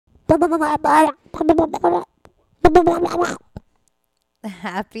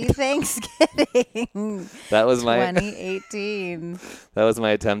Happy Thanksgiving. That was 2018. That was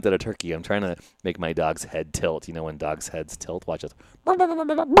my attempt at a turkey. I'm trying to make my dog's head tilt. You know when dogs' heads tilt? Watch it. Whoa,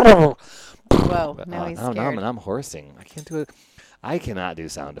 now he's scared. Now I'm horsing. I can't do it. I cannot do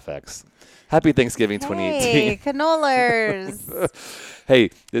sound effects. Happy Thanksgiving 2018. Hey, canolers. Hey,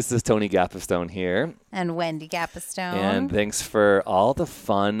 this is Tony Gappistone here. And Wendy Gappistone. And thanks for all the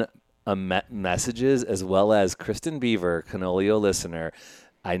fun messages, as well as Kristen Beaver, Canolio listener.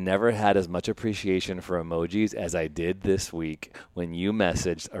 I never had as much appreciation for emojis as I did this week when you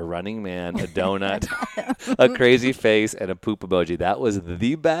messaged a running man, a donut, a crazy face, and a poop emoji. That was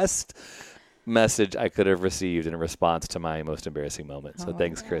the best message I could have received in response to my most embarrassing moment. So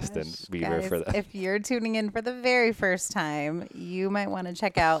thanks, Kristen Beaver, guys, for that. If you're tuning in for the very first time, you might want to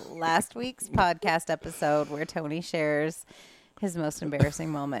check out last week's podcast episode where Tony shares his most embarrassing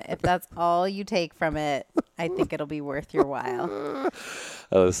moment. If that's all you take from it, I think it'll be worth your while.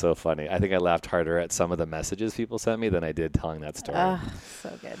 That was so funny. I think I laughed harder at some of the messages people sent me than I did telling that story. So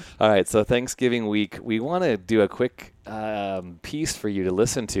good. All right, so Thanksgiving week, we want to do a quick piece for you to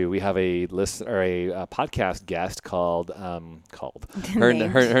listen to. We have a podcast guest called her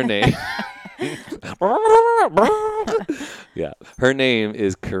name. Yeah, her name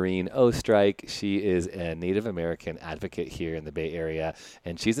is Corrine Ostrike. She is a Native American advocate here in the Bay Area,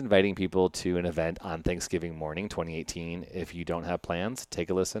 and she's inviting people to an event on Thanksgiving morning 2018. If you don't have plans, take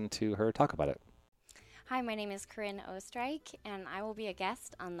a listen to her talk about it. Hi, my name is Corinne Ostrike, and I will be a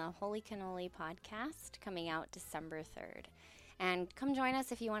guest on the Holy Cannoli podcast coming out December 3rd. And come join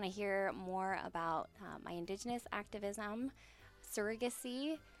us if you want to hear more about my Indigenous activism,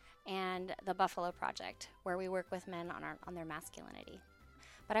 surrogacy, and the Buffalo Project, where we work with men on their masculinity.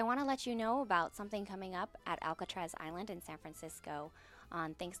 But I want to let you know about something coming up at Alcatraz Island in San Francisco.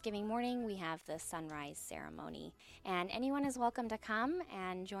 On Thanksgiving morning, we have the sunrise ceremony, and anyone is welcome to come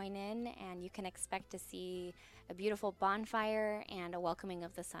and join in, and you can expect to see a beautiful bonfire and a welcoming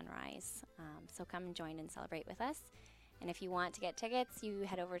of the sunrise. So come and join and celebrate with us. And if you want to get tickets, you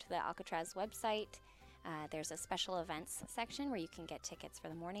head over to the Alcatraz website. There's a special events section where you can get tickets for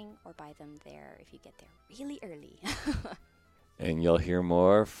the morning or buy them there if you get there really early. And you'll hear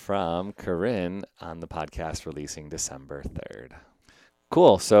more from Corinne on the podcast releasing December 3rd.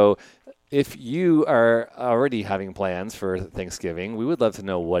 Cool. So if you are already having plans for Thanksgiving, we would love to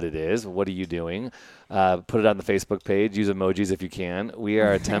know what it is. What are you doing? Put it on the Facebook page. Use emojis if you can. We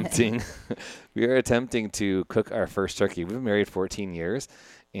are attempting to cook our first turkey. We've been married 14 years.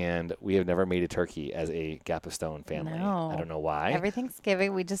 And we have never made a turkey as a Gappistone family. No. I don't know why. Every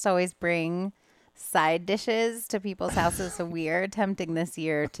Thanksgiving, we just always bring side dishes to people's houses. So we are attempting this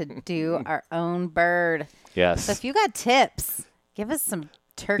year to do our own bird. Yes. So if you got tips, give us some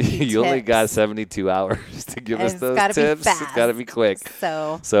turkey You tips. only got 72 hours to give us those gotta tips. Be fast. It's got to be quick.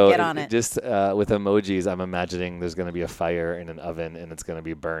 So get on it. Just with emojis, I'm imagining there's going to be a fire in an oven and it's going to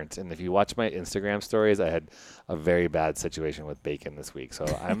be burnt. And if you watch my Instagram stories, I had a very bad situation with bacon this week. So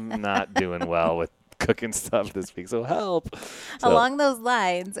I'm not doing well with cooking stuff this week. So help. Along those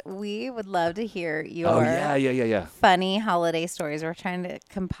lines, we would love to hear your funny holiday stories. We're trying to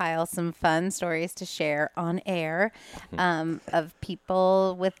compile some fun stories to share on air of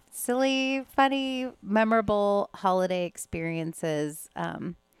people with silly, funny, memorable holiday experiences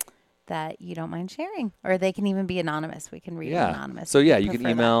that you don't mind sharing. Or they can even be anonymous. We can read anonymous. So you can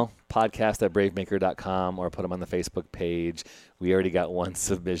email podcast@bravemaker.com or put them on the Facebook page. We already got one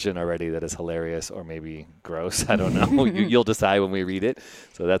submission already that is hilarious or maybe gross. I don't know. You'll decide when we read it.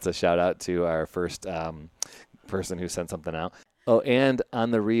 So that's a shout out to our first person who sent something out. Oh, and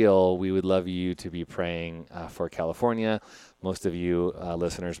on the reel, we would love you to be praying for California. Most of you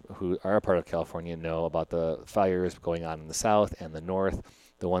listeners who are a part of California know about the fires going on in the south and the north.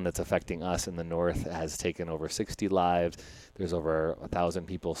 The one that's affecting us in the north has taken over 60 lives. There's over 1,000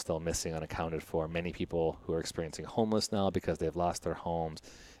 people still missing, unaccounted for. Many people who are experiencing homeless now because they've lost their homes.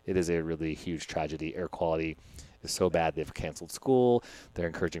 It is a really huge tragedy. Air quality is so bad they've canceled school. They're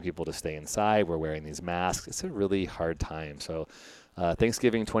encouraging people to stay inside. We're wearing these masks. It's a really hard time. So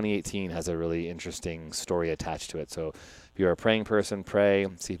Thanksgiving 2018 has a really interesting story attached to it. So if you're a praying person, pray.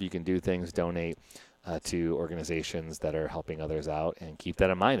 See if you can do things, donate to organizations that are helping others out, and keep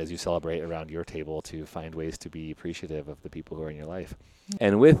that in mind as you celebrate around your table to find ways to be appreciative of the people who are in your life.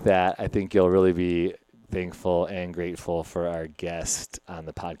 And with that, I think you'll really be thankful and grateful for our guest on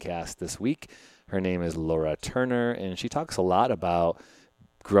the podcast this week. Her name is Laura Turner, and she talks a lot about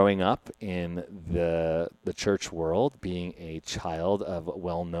growing up in the church world, being a child of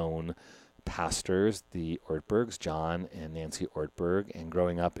well-known pastors, the Ortbergs, John and Nancy Ortberg. And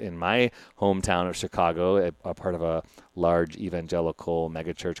growing up in my hometown of Chicago, a part of a large evangelical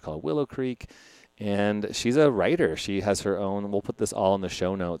megachurch called Willow Creek. And she's a writer. She has her own, we'll put this all in the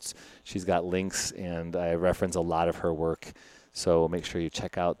show notes. She's got links, and I reference a lot of her work. So make sure you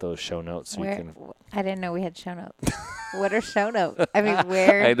check out those show notes. So I didn't know we had show notes. What are show notes? I mean,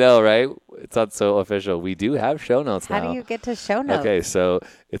 where? I know, right? It's not so official. We do have show notes now. How do you get to show notes? Okay, so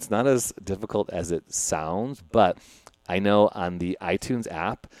it's not as difficult as it sounds, but I know on the iTunes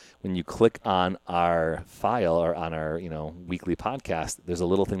app, when you click on our file or on our, weekly podcast, there's a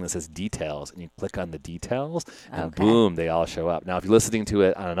little thing that says details, and you click on the details, and boom, they all show up. Now, if you're listening to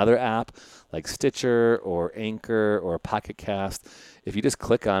it on another app like Stitcher or Anchor or Pocket Cast, if you just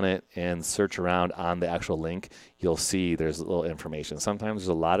click on it and search around on the actual link, you'll see there's a little information. Sometimes there's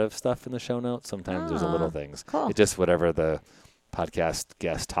a lot of stuff in the show notes. Sometimes there's a little things. Cool. It's just whatever the podcast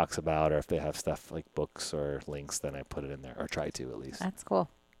guest talks about, or if they have stuff like books or links, then I put it in there, or try to at least. That's cool.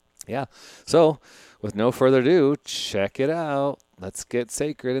 Yeah. So with no further ado, check it out. Let's get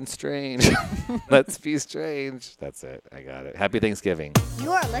sacred and strange. Let's be strange. That's it. I got it. Happy Thanksgiving.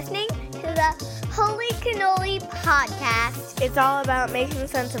 You are listening to the Holy Cannoli Podcast. It's all about making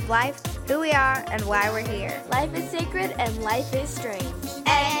sense of life, who we are, and why we're here. Life is sacred and life is strange.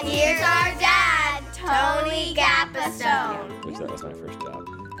 And here's our dad, Tony Gappastone. Which that was my first job.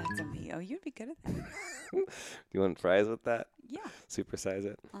 That's amazing. Oh, you'd be good at that. Do you want fries with that? Yeah. Supersize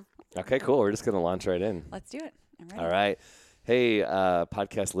it? Okay, cool. We're just going to launch right in. Let's do it. I'm ready. All right. Hey,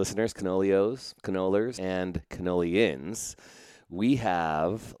 podcast listeners, Cannolios, Cannolers, and Cannolians. We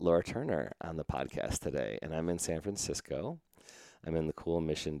have Laura Turner on the podcast today, and I'm in San Francisco. I'm in the cool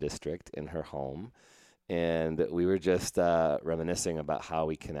Mission District in her home, and we were just reminiscing about how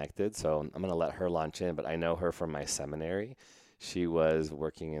we connected, so I'm going to let her launch in, but I know her from my seminary. She was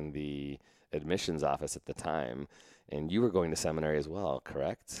working in the admissions office at the time, and you were going to seminary as well,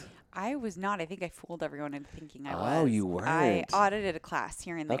 correct? I was not. I think I fooled everyone into thinking I was. Oh, you weren't. I audited a class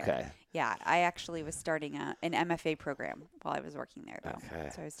here and there. Okay. Yeah, I actually was starting an MFA program while I was working there, though.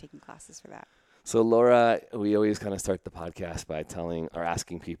 Okay. So I was taking classes for that. So, Laura, we always kind of start the podcast by telling or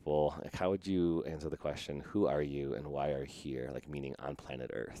asking people, like, how would you answer the question, who are you and why are you here, like meaning on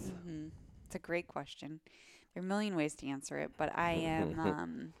planet Earth? Mm-hmm. It's a great question. There are a million ways to answer it, but I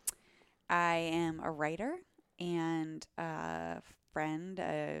am a writer and a friend,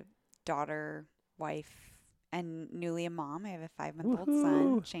 a daughter, wife, and newly a mom. I have a 5-month-old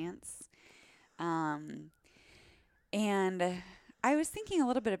son, Chance. And I was thinking a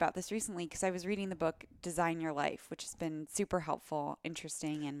little bit about this recently because I was reading the book Design Your Life, which has been super helpful,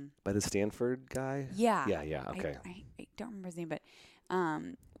 interesting, and by the Stanford guy? Yeah. Yeah. Okay. I don't remember his name, but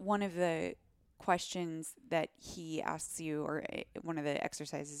one of the questions that he asks you, or one of the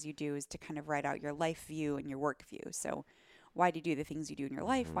exercises you do, is to kind of write out your life view and your work view. So why do you do the things you do in your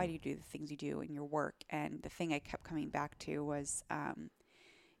life? Why do you do the things you do in your work? And the thing I kept coming back to was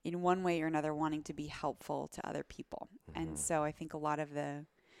in one way or another wanting to be helpful to other people. And so I think a lot of the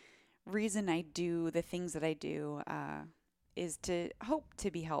reason I do the things that I do is to hope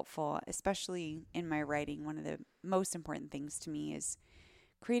to be helpful, especially in my writing. One of the most important things to me is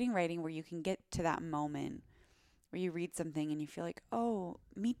creating writing where you can get to that moment where you read something and you feel like, oh,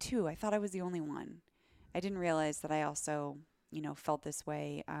 me too. I thought I was the only one. I didn't realize that I also, felt this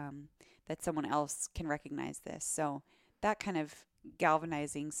way, that someone else can recognize this. So that kind of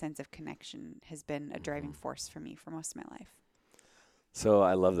galvanizing sense of connection has been a driving force for me for most of my life. So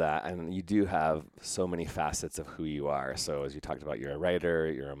I love that. And you do have so many facets of who you are. So as you talked about, you're a writer,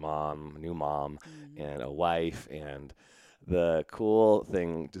 you're a mom, a new mom, and a wife. And the cool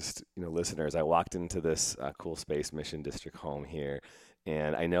thing, just, listeners, I walked into this cool space Mission District home here,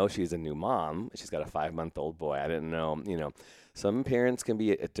 and I know she's a new mom. She's got a 5-month-old boy. I didn't know, some parents can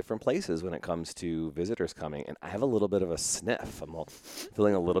be at different places when it comes to visitors coming. And I have a little bit of a sniff. I'm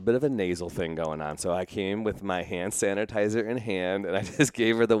feeling a little bit of a nasal thing going on. So I came with my hand sanitizer in hand, and I just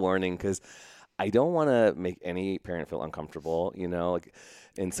gave her the warning because I don't want to make any parent feel uncomfortable,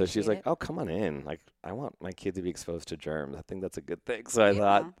 and so she's like, oh, come on in. Like, I want my kid to be exposed to germs. I think that's a good thing. So I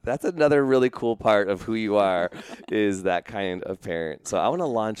thought that's another really cool part of who you are is that kind of parent. So I want to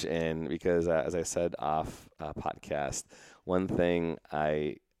launch in because, as I said off podcast, one thing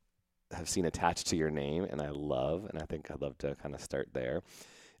I have seen attached to your name and I love, and I think I'd love to kind of start there.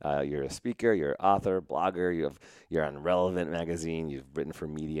 You're a speaker, you're an author, blogger, you're on Relevant magazine, you've written for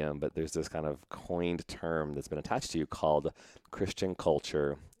Medium, but there's this kind of coined term that's been attached to you called Christian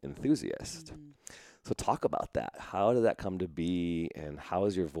culture enthusiast. So talk about that. How did that come to be, and how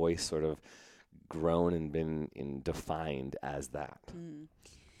has your voice sort of grown and been defined as that?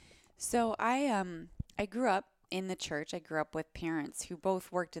 So I grew up in the church. I grew up with parents who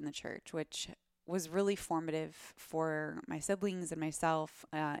both worked in the church, which was really formative for my siblings and myself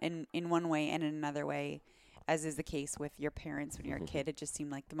in one way, and in another way, as is the case with your parents when you're a kid. It just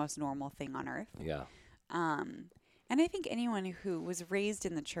seemed like the most normal thing on earth. Yeah. And I think anyone who was raised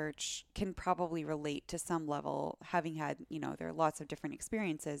in the church can probably relate to some level, having had, there are lots of different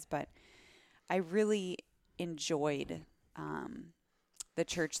experiences, but I really enjoyed the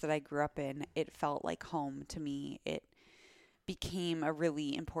church that I grew up in. It felt like home to me. It became a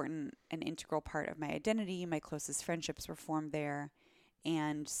really important and integral part of my identity. My closest friendships were formed there.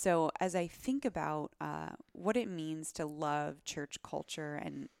 And so as I think about what it means to love church culture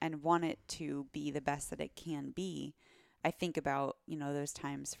and want it to be the best that it can be, I think about, those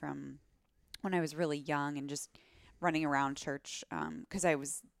times from when I was really young and just running around church because I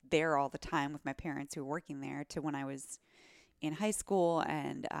was there all the time with my parents who were working there, to when I was in high school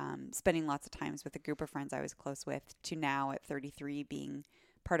and spending lots of times with a group of friends I was close with, to now at 33 being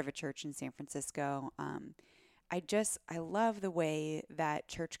part of a church in San Francisco. I love the way that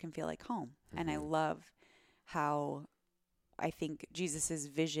church can feel like home. And I love how I think Jesus's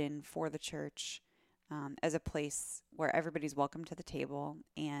vision for the church as a place where everybody's welcome to the table.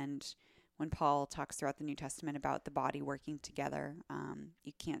 And when Paul talks throughout the New Testament about the body working together,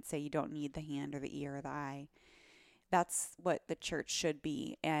 you can't say you don't need the hand or the ear or the eye. That's what the church should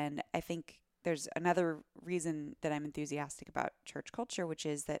be. And I think there's another reason that I'm enthusiastic about church culture, which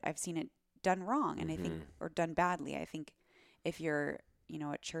is that I've seen it done wrong, and I think, or done badly. I think if you're,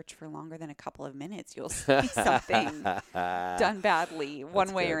 at church for longer than a couple of minutes, you'll see something done badly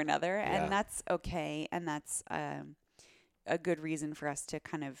one way or another. Yeah. And that's okay. And that's a good reason for us to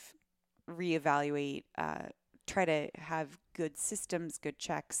kind of reevaluate, try to have good systems, good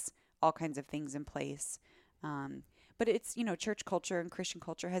checks, all kinds of things in place. But it's, church culture and Christian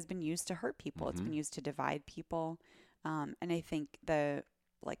culture has been used to hurt people. It's been used to divide people. And I think the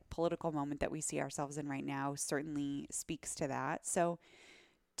political moment that we see ourselves in right now certainly speaks to that. So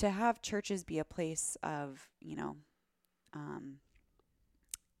to have churches be a place of,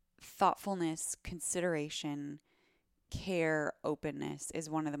 thoughtfulness, consideration, care, openness is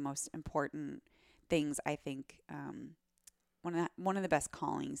one of the most important things, I think, one of the best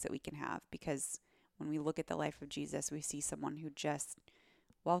callings that we can have, because when we look at the life of Jesus, we see someone who just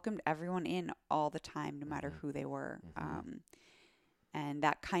welcomed everyone in all the time, no matter who they were. And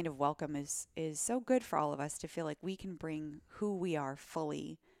that kind of welcome is so good for all of us, to feel like we can bring who we are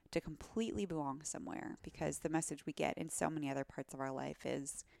fully to completely belong somewhere, because the message we get in so many other parts of our life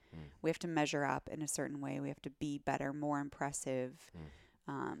is we have to measure up in a certain way. We have to be better, more impressive.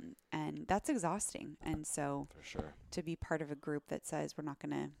 And that's exhausting. And so for sure, to be part of a group that says we're not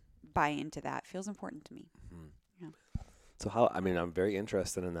going to buy into that feels important to me. Yeah. So I'm very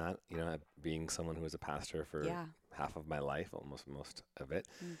interested in that, being someone who was a pastor for half of my life, almost most of it,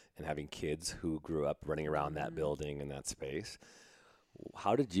 and having kids who grew up running around that building and that space.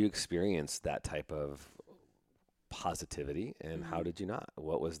 How did you experience that type of positivity, and how did you not?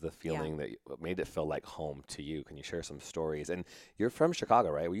 What was the feeling what made it feel like home to you? Can you share some stories? And you're from Chicago,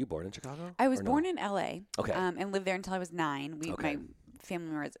 right? Were you born in Chicago? I was born in LA. Okay. And lived there until I was 9. My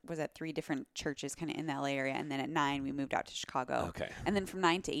family was at 3 different churches kind of in the LA area, and then at 9 we moved out to Chicago. Okay. And then from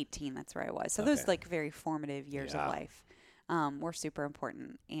 9 to 18, that's where I was. So those very formative years of life were super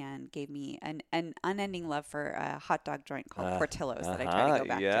important, and gave me an unending love for a hot dog joint called Portillo's that I try to go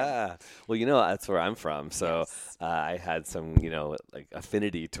back to. Yeah. Well, that's where I'm from. So I had some,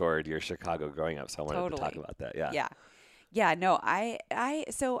 affinity toward your Chicago growing up. So I wanted to talk about that. Yeah. Yeah. Yeah. No,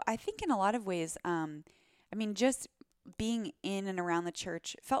 so I think in a lot of ways, just being in and around the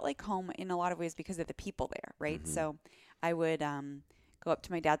church felt like home in a lot of ways because of the people there, right? So I would go up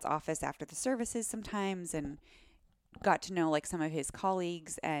to my dad's office after the services sometimes, and got to know some of his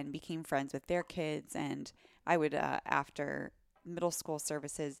colleagues and became friends with their kids. And I would, after middle school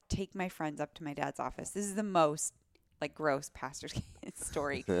services, take my friends up to my dad's office. This is the most gross pastor's kid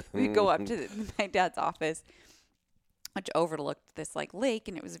story. We'd go up to my dad's office, which overlooked this lake,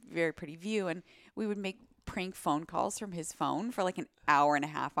 and it was a very pretty view. And we would make prank phone calls from his phone for an hour and a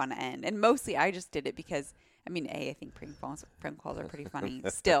half on end. And mostly I just did it because, I think prank calls are pretty funny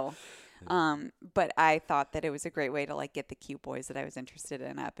still. But I thought that it was a great way to get the cute boys that I was interested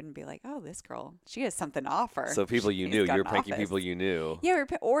in up and be like, oh, this girl, she has something to offer. So people you knew, you were pranking people you knew. Yeah.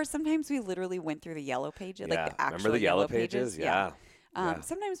 Or sometimes we literally went through the yellow pages, the actual remember the yellow pages? Yeah.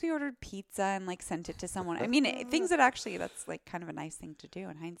 Sometimes we ordered pizza and like sent it to someone. I mean, things that actually, that's like kind of a nice thing to do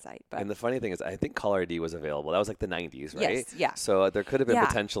in hindsight. But and the funny thing is, I think caller ID was available. That was like the 90s, right? Yes, yeah. So there could have been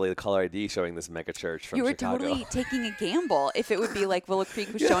potentially the caller ID showing this mega church from Chicago. You were totally taking a gamble if it would be like Willow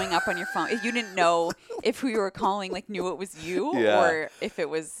Creek was showing up on your phone. If you didn't know if who you were calling like knew it was you or if it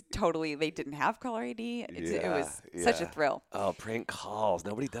was totally they didn't have caller ID. It was such a thrill. Oh, prank calls.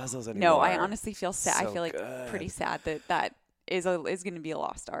 Nobody does those anymore. No, I honestly feel sad. So I feel like pretty sad that is going to be a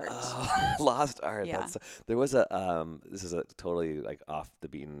lost art. Lost art. Yeah. There was a this is a totally like off the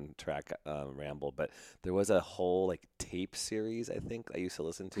beaten track ramble, but there was a whole like tape series I think I used to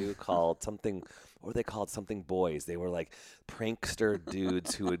listen to called something. What were they called? Something Boys. They were like prankster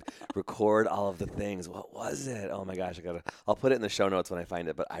dudes who would record all of the things. What was it? Oh my gosh, I'll put it in the show notes when I find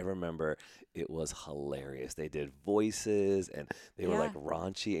it. But I remember it was hilarious. They did voices and they were like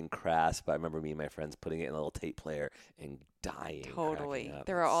raunchy and crass. But I remember me and my friends putting it in a little tape player and dying. Totally.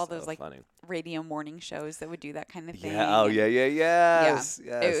 There were all those like radio morning shows that would do that kind of thing. Yeah. Oh yeah. Yes.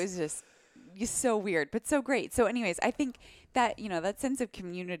 It was just so weird, but so great. So anyways, I think that, that sense of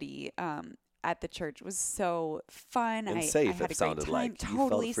community at the church was so fun. And I safe, had a great sounded time. like.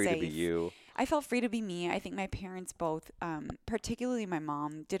 Totally you felt free safe. to be you. I felt free to be me. I think my parents both, particularly my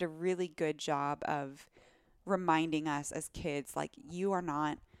mom, did a really good job of reminding us as kids, like, you are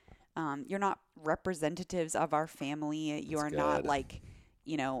not, you're not representatives of our family. You are not like,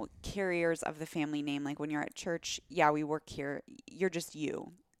 carriers of the family name. Like when you're at church, we work here. You're just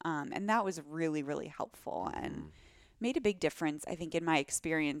you. And that was really, really helpful and made a big difference, I think, in my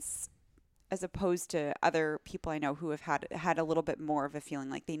experience, as opposed to other people I know who have had a little bit more of a feeling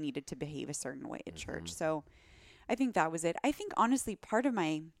like they needed to behave a certain way at church. So I think that was it. I think, honestly, part of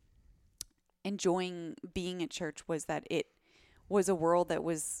my enjoying being at church was that it was a world that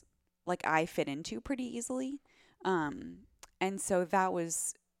was like I fit into pretty easily. And so that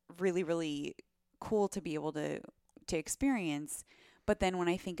was really, really cool to be able to experience. But then when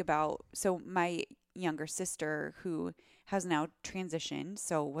I think about, so my younger sister who has now transitioned,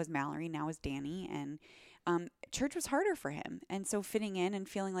 so was Mallory, now is Danny, and church was harder for him. And so fitting in and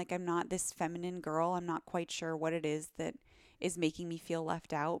feeling like I'm not this feminine girl, I'm not quite sure what it is that is making me feel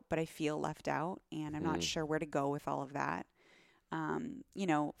left out, but I feel left out, and I'm not sure where to go with all of that.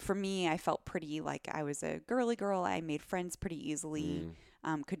 For me, I felt pretty like I was a girly girl. I made friends pretty easily,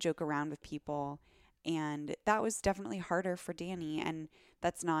 could joke around with people. And that was definitely harder for Danny. And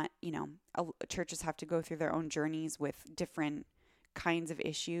that's not, churches have to go through their own journeys with different kinds of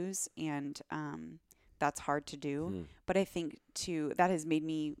issues. And that's hard to do. But I think that has made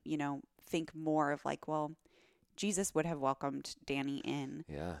me, think more of like, well, Jesus would have welcomed Danny in.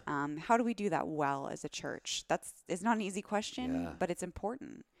 Yeah. How do we do that well as a church? It's not an easy question, but it's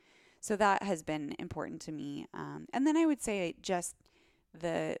important. So that has been important to me. And then I would say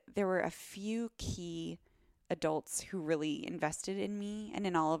there were a few key adults who really invested in me and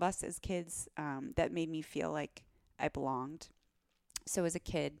in all of us as kids that made me feel like I belonged. So as a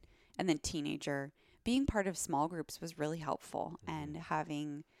kid and then teenager, being part of small groups was really helpful, and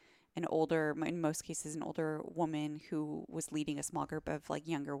having in most cases, an older woman who was leading a small group of like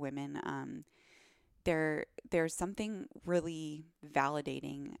younger women. There's something really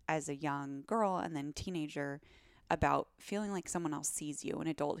validating as a young girl and then teenager about feeling like someone else sees you, an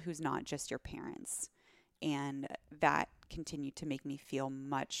adult who's not just your parents. And that continued to make me feel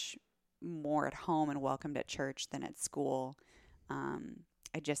much more at home and welcomed at church than at school.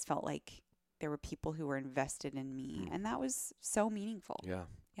 I just felt like there were people who were invested in me, and that was so meaningful. Yeah.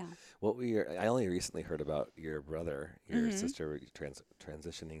 Yeah. I only recently heard about your brother, your sister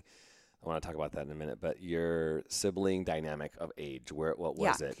transitioning. I want to talk about that in a minute, but your sibling dynamic of age, what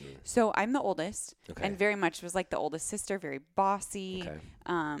was it? So I'm the oldest, and very much was like the oldest sister, very bossy,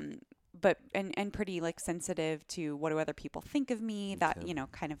 but and pretty like sensitive to what do other people think of me, that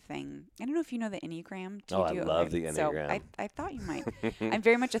kind of thing. I don't know if you know the Enneagram. I love the Enneagram. So I thought you might. I'm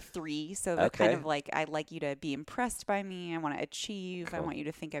very much a 3, so that kind of like I like you to be impressed by me. I want to achieve. Cool. I want you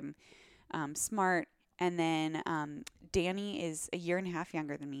to think I'm smart. And then Danny is a year and a half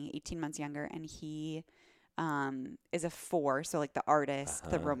younger than me, 18 months younger, and he is a 4, so like the artist,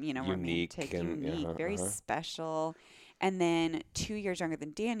 the romantic, unique, very special. And then 2 years younger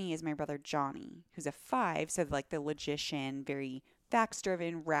than Danny is my brother Johnny, who's a 5, so like the logician, very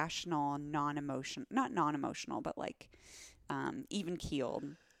facts-driven, rational, not non-emotional, but like even-keeled.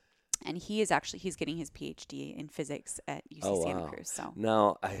 And he's getting his PhD in physics at UC Santa Cruz. So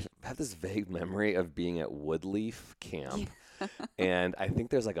now I have this vague memory of being at Woodleaf Camp, and I think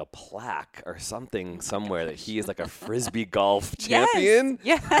there's like a plaque or something somewhere that he is like a Frisbee golf champion.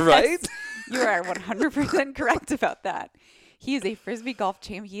 Yes. Right? You are 100% correct about that. He is a Frisbee golf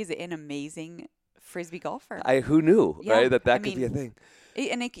champ. He is an amazing Frisbee golfer. Who knew, right? That could be a thing.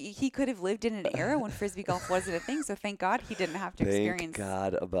 He could have lived in an era when Frisbee golf wasn't a thing. So thank God he didn't have to experience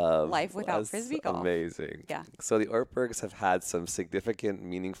God above life without Frisbee golf. Amazing. Yeah. So the Ortbergs have had some significant,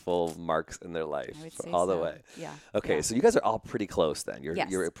 meaningful marks in their life all the way. Yeah. Okay, yeah. So you guys are all pretty close then.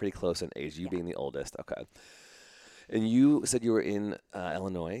 Yes. You're pretty close in age, you being the oldest. Okay. And you said you were in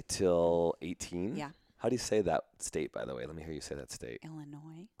Illinois till 18? Yeah. How do you say that state, by the way? Let me hear you say that state.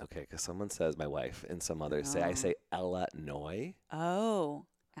 Illinois. Okay, because someone says, my wife and some others say, I say Illinois. Oh,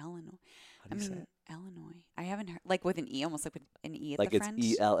 Illinois. How do you say it? Illinois. I haven't heard, like with an E, almost like with an E at like the front. Like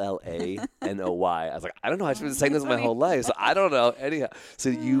it's ELLANOY. I was like, I don't know. I've been saying this my whole life, so I don't know. Anyhow, so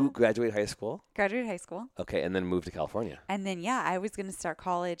you graduated high school? Graduated high school. Okay, and then moved to California. And then, I was going to start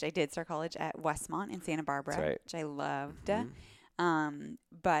college. I did start college at Westmont in Santa Barbara, which I loved. Mm-hmm.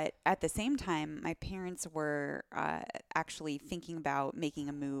 But at the same time, my parents were actually thinking about making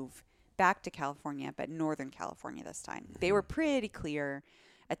a move back to California, but Northern California this time. Mm-hmm. They were pretty clear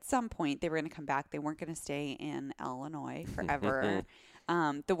at some point they were going to come back. They weren't going to stay in Illinois forever.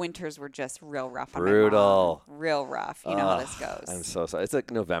 The winters were just real rough. Brutal. Real rough. You know how this goes. I'm so sorry. It's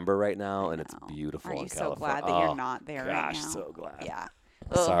like November right now, and it's beautiful in California. Aren't you so glad that you're not there right now? Gosh, so glad. Yeah.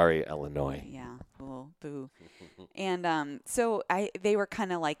 Sorry, Illinois. Yeah. Oh, boo. And so they were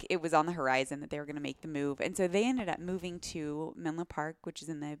kind of like, it was on the horizon that they were going to make the move. And so they ended up moving to Menlo Park, which is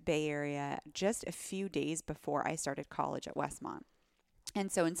in the Bay Area, just a few days before I started college at Westmont. And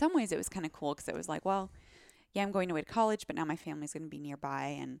so in some ways it was kind of cool because it was like, well, yeah, I'm going away to college, but now my family's going to be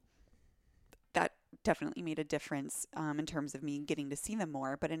nearby. And that definitely made a difference in terms of me getting to see them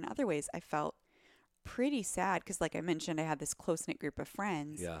more. But in other ways, I felt pretty sad because, like I mentioned, I had this close-knit group of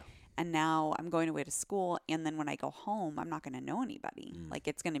friends. Yeah. And now I'm going away to school. And then when I go home, I'm not going to know anybody. Like,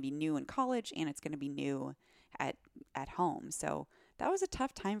 it's going to be new in college and it's going to be new at home. So that was a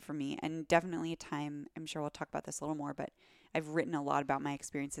tough time for me, and definitely a time, I'm sure we'll talk about this a little more, but I've written a lot about my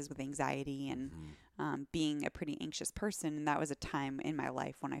experiences with anxiety and being a pretty anxious person. And that was a time in my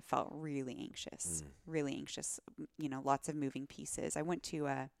life when I felt really anxious, lots of moving pieces. I went to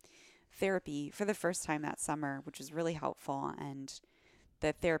therapy for the first time that summer, which was really helpful. And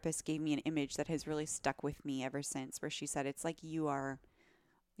the therapist gave me an image that has really stuck with me ever since, where she said, it's like you're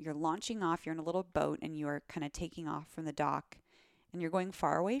launching off, you're in a little boat and you are kind of taking off from the dock. And you're going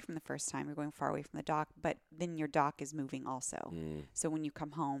far away from the first time. You're going far away from the dock, but then your dock is moving also. So when you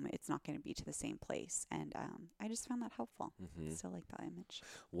come home, it's not going to be to the same place. And I just found that helpful. Still like that image.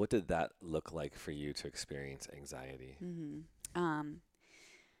 What did that look like for you to experience anxiety?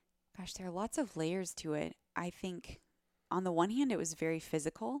 Gosh, there are lots of layers to it. I think on the one hand, it was very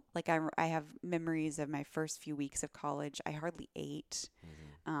physical. Like I have memories of my first few weeks of college. I hardly ate.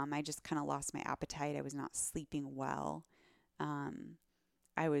 I just kind of lost my appetite. I was not sleeping well.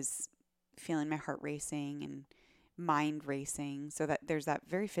 I was feeling my heart racing and mind racing, so that there's that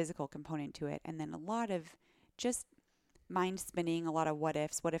very physical component to it. And then a lot of just mind spinning, a lot of what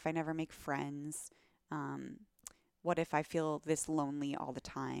ifs. What if I never make friends? What if I feel this lonely all the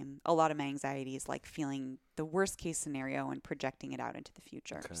time? A lot of my anxiety is like feeling the worst case scenario and projecting it out into the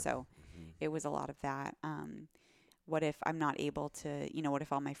future. Okay. So it was a lot of that. What if I'm not able to, what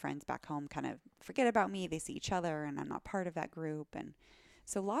if all my friends back home kind of forget about me? They see each other and I'm not part of that group. And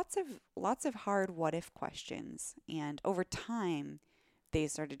so lots of hard what if questions. And over time, they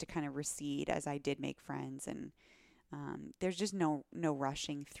started to kind of recede as I did make friends. And there's just no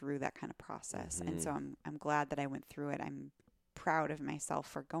rushing through that kind of process. And so I'm glad that I went through it. I'm proud of myself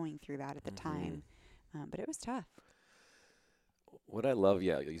for going through that at the time. But it was tough. What I love,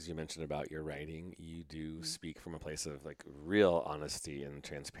 as you mentioned about your writing, you do speak from a place of like real honesty and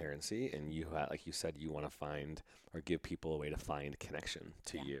transparency, and you, like you said, you want to find or give people a way to find connection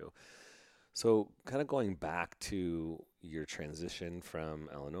to you. So kind of going back to your transition from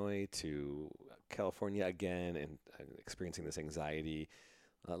Illinois to California again and experiencing this anxiety,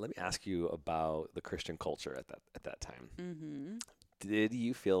 let me ask you about the Christian culture at that time. Did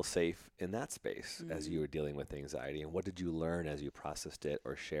you feel safe in that space as you were dealing with anxiety? And what did you learn as you processed it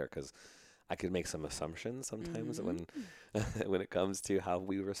or share? Because I could make some assumptions sometimes when it comes to how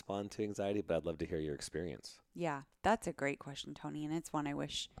we respond to anxiety, but I'd love to hear your experience. Yeah, that's a great question, Tony. And it's one I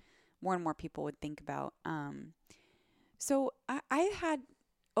wish more and more people would think about. So I had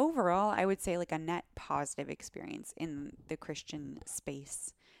overall, I would say like a net positive experience in the Christian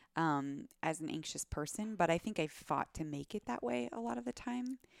space. As an anxious person, but I think I fought to make it that way a lot of the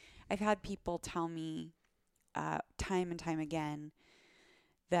time. I've had people tell me time and time again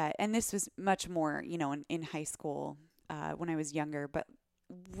that, and this was much more, in high school when I was younger, but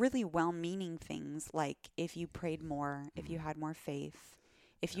really well-meaning things like if you prayed more, if you had more faith,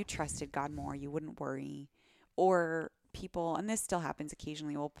 if you trusted God more, you wouldn't worry. Or people, and this still happens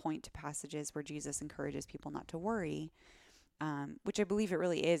occasionally, will point to passages where Jesus encourages people not to worry, which I believe it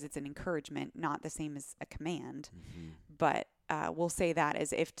really is. It's an encouragement, not the same as a command. But we'll say that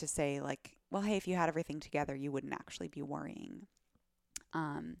as if to say, like, well, hey, if you had everything together, you wouldn't actually be worrying.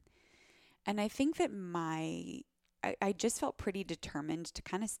 And I think that I just felt pretty determined to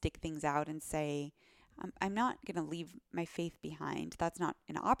kind of stick things out and say, I'm not going to leave my faith behind. That's not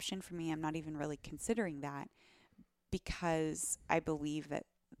an option for me. I'm not even really considering that, because I believe that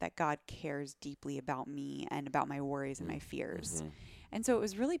God cares deeply about me and about my worries and my fears. And so it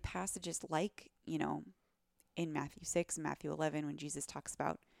was really passages like, in Matthew 6 and Matthew 11, when Jesus talks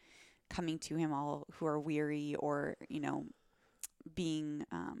about coming to him all who are weary, or, being,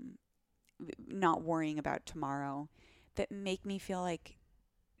 not worrying about tomorrow, that make me feel like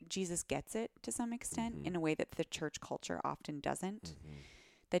Jesus gets it to some extent in a way that the church culture often doesn't.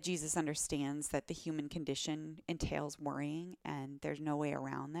 That Jesus understands that the human condition entails worrying, and there's no way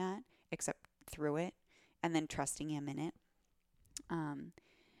around that except through it, and then trusting him in it.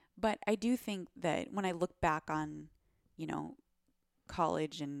 But I do think that when I look back on,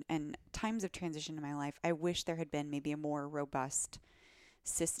 college and times of transition in my life, I wish there had been maybe a more robust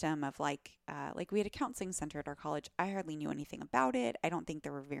system of like we had a counseling center at our college. I hardly knew anything about it. I don't think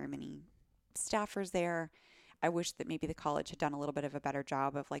there were very many staffers there. I wish that maybe the college had done a little bit of a better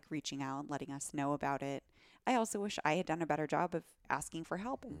job of like reaching out and letting us know about it. I also wish I had done a better job of asking for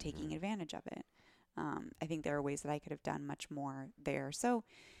help and taking advantage of it. I think there are ways that I could have done much more there. So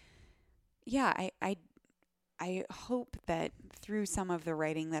yeah, I hope that through some of the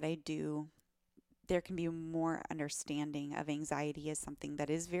writing that I do, there can be more understanding of anxiety as something that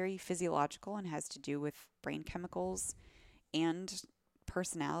is very physiological and has to do with brain chemicals and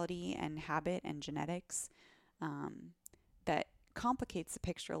personality and habit and genetics, that complicates the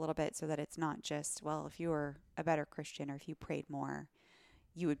picture a little bit, so that it's not just, well, if you were a better Christian or if you prayed more,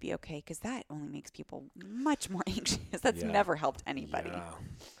 you would be okay, because that only makes people much more anxious. That's never helped anybody. Yeah.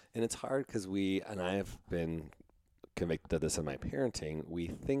 And it's hard because I have been convicted of this in my parenting, we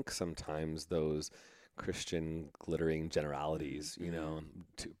think sometimes those Christian glittering generalities,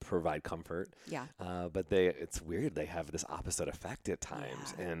 to provide comfort. Yeah. But it's weird. They have this opposite effect at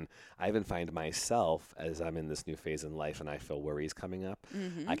times. Yeah. And I even find myself, as I'm in this new phase in life and I feel worries coming up,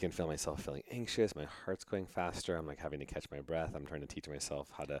 I can feel myself feeling anxious. My heart's going faster. I'm like having to catch my breath. I'm trying to teach myself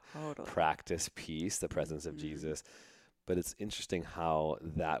how to practice peace, the presence of Jesus. But it's interesting how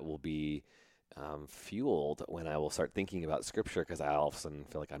that will be fueled when I will start thinking about Scripture, because I all of a sudden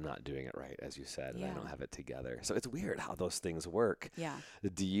feel like I'm not doing it right, as you said, and I don't have it together. So it's weird how those things work. Yeah.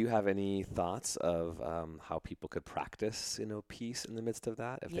 Do you have any thoughts of how people could practice, peace in the midst of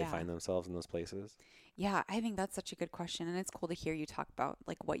that if they find themselves in those places? Yeah, I think that's such a good question, and it's cool to hear you talk about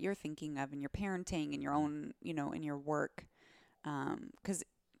like what you're thinking of in your parenting and your own, in your work, because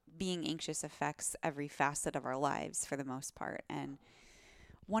being anxious affects every facet of our lives for the most part. And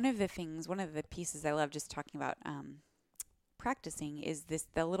one of the pieces I love just talking about practicing is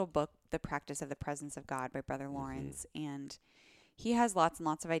the little book, The Practice of the Presence of God by Brother Lawrence. And he has lots and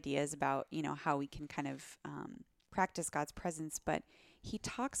lots of ideas about, how we can kind of practice God's presence. But he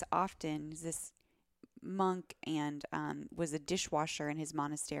talks often, this monk and was a dishwasher in his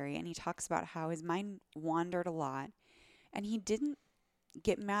monastery. And he talks about how his mind wandered a lot, and he didn't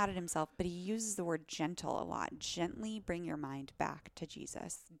get mad at himself, but he uses the word gentle a lot. Gently bring your mind back to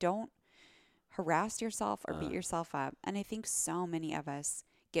Jesus. Don't harass yourself or beat yourself up. And I think so many of us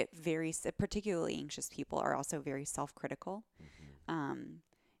get particularly anxious people are also very self-critical.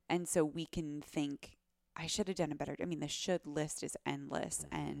 And so we can think, I should have done a better. The should list is endless.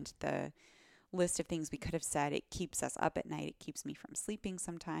 And the list of things we could have said, it keeps us up at night. It keeps me from sleeping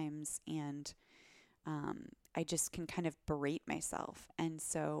sometimes. And I just can kind of berate myself. And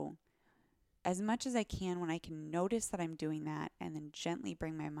so as much as I can, when I can notice that I'm doing that, and then gently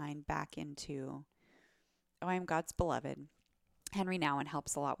bring my mind back into, I am God's beloved. Henry Nouwen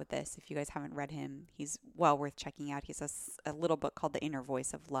helps a lot with this. If you guys haven't read him, he's well worth checking out. He has a little book called The Inner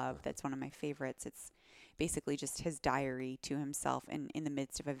Voice of Love. That's one of my favorites. It's basically just his diary to himself in the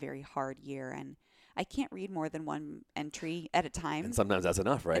midst of a very hard year. And I can't read more than one entry at a time. And sometimes that's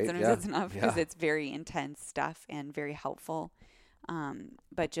enough, right? And sometimes that's enough, because it's very intense stuff and very helpful.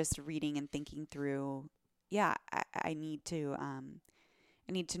 But just reading and thinking through, I need to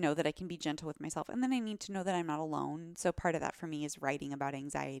know that I can be gentle with myself. And then I need to know that I'm not alone. So part of that for me is writing about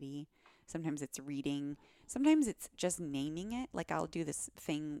anxiety. Sometimes it's reading. Sometimes it's just naming it. Like I'll do this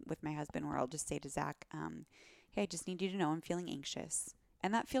thing with my husband where I'll just say to Zach, hey, I just need you to know I'm feeling anxious.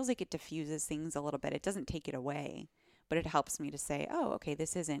 And that feels like it diffuses things a little bit. It doesn't take it away, but it helps me to say, oh, okay,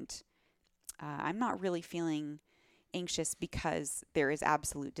 this isn't, I'm not really feeling anxious because there is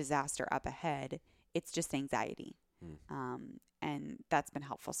absolute disaster up ahead. It's just anxiety. And that's been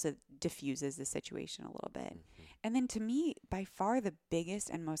helpful. So it diffuses the situation a little bit. And then to me, by far the biggest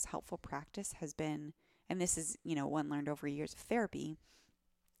and most helpful practice has been, and this is, one learned over years of therapy,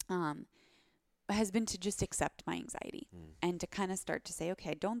 has been to just accept my anxiety and to kind of start to say,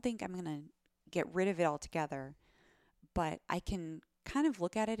 okay, I don't think I'm going to get rid of it altogether, but I can kind of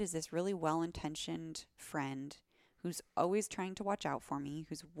look at it as this really well-intentioned friend who's always trying to watch out for me,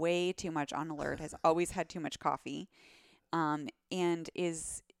 who's way too much on alert, has always had too much coffee, and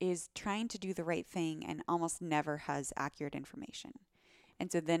is trying to do the right thing and almost never has accurate information.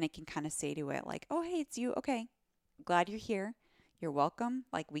 And so then I can kind of say to it like, oh, hey, it's you. Okay, glad you're here. You're welcome.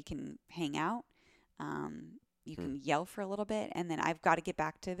 Like, we can hang out. You can yell for a little bit, and then I've got to get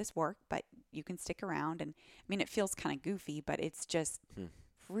back to this work, but you can stick around. And I mean, it feels kind of goofy, but it's just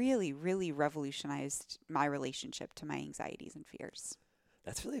really, really revolutionized my relationship to my anxieties and fears.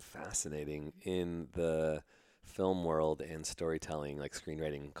 That's really fascinating. In the film world and storytelling, like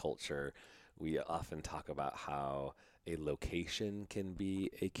screenwriting culture, we often talk about how a location can be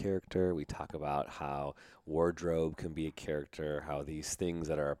a character. We talk about how wardrobe can be a character, how these things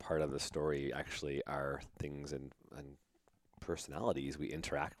that are a part of the story actually are things and personalities we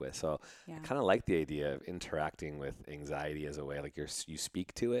interact with. So I kind of like the idea of interacting with anxiety as a way, like you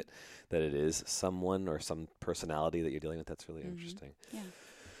speak to it, that it is someone or some personality that you're dealing with. That's really interesting. Yeah.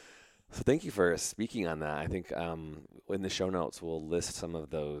 So thank you for speaking on that. I think in the show notes, we'll list some of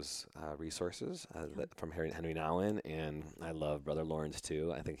those resources from Henry Nouwen, and I love Brother Lawrence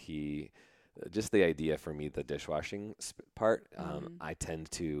too. I think just the idea for me, the dishwashing part, I tend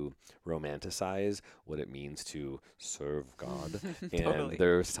to romanticize what it means to serve God. And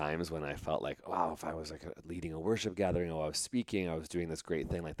there's times when I felt like, wow, if I was like leading a worship gathering, I was speaking, I was doing this great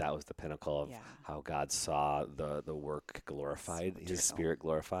thing, like that was the pinnacle of how God saw the work glorified, His Spirit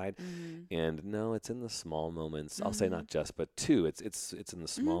glorified. And no, it's in the small moments. I'll say not just, but two, it's in the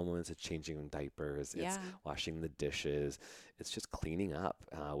small moments. It's changing diapers, it's washing the dishes, it's just cleaning up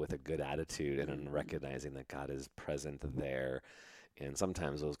with a good attitude. And recognizing that God is present there. And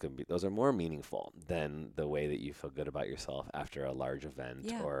sometimes those are more meaningful than the way that you feel good about yourself after a large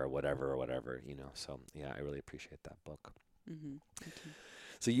event or whatever, So I really appreciate that book.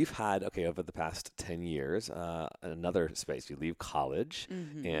 So you've had, over the past 10 years, another space. You leave college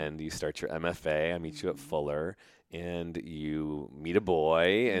and you start your MFA. I meet you at Fuller, and you meet a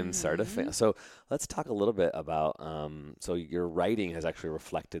boy and start a family. So let's talk a little bit about, so your writing has actually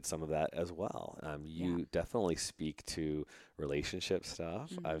reflected some of that as well. You definitely speak to relationship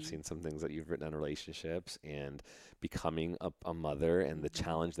stuff. I've seen some things that you've written on relationships and becoming a mother and the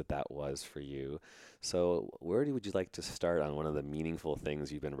challenge that was for you. So where would you like to start on one of the meaningful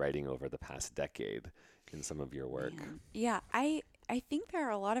things you've been writing over the past decade in some of your work? Yeah, I think there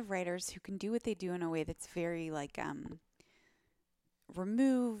are a lot of writers who can do what they do in a way that's very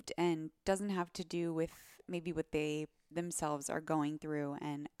removed and doesn't have to do with maybe what they themselves are going through.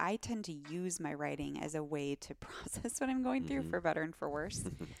 And I tend to use my writing as a way to process what I'm going through, for better and for worse.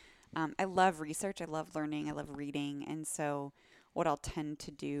 I love research. I love learning. I love reading. And so what I'll tend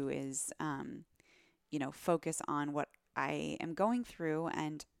to do is, focus on what I am going through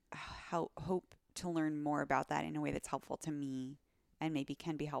and hope to learn more about that in a way that's helpful to me and maybe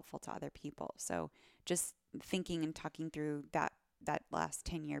can be helpful to other people. So just thinking and talking through that last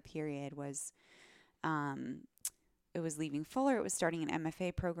 10-year period was, it was leaving Fuller. It was starting an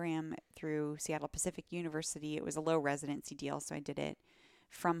MFA program through Seattle Pacific University. It was a low residency deal, so I did it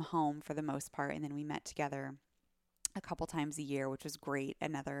from home for the most part. And then we met together a couple times a year, which was great.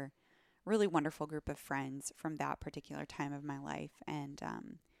 Another really wonderful group of friends from that particular time of my life. And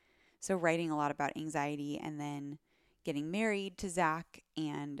so writing a lot about anxiety, and then getting married to Zach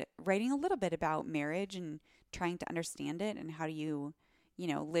and writing a little bit about marriage and trying to understand it, and how do you,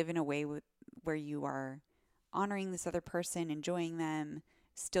 live in a way where you are honoring this other person, enjoying them,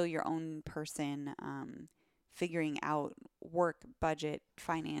 still your own person, figuring out work, budget,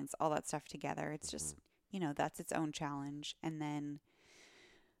 finance, all that stuff together. It's just, that's its own challenge. And then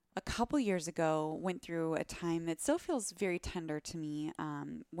a couple years ago, went through a time that still feels very tender to me.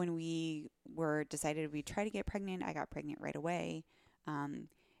 When we decided we'd try to get pregnant, I got pregnant right away.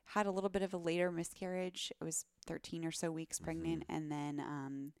 Had a little bit of a later miscarriage. I was 13 or so weeks pregnant, and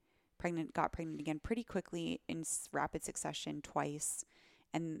then got pregnant again pretty quickly in rapid succession twice.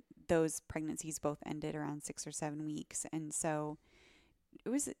 And those pregnancies both ended around 6 or 7 weeks. And so it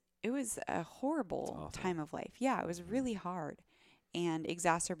was a horrible time of life. Yeah, it was really hard. and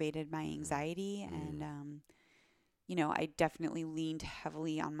exacerbated my anxiety. And, I definitely leaned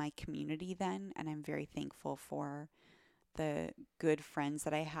heavily on my community then. And I'm very thankful for the good friends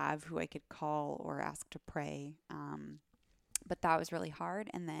that I have who I could call or ask to pray. But that was really hard.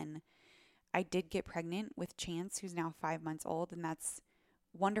 And then I did get pregnant with Chance, who's now 5 months old. And that's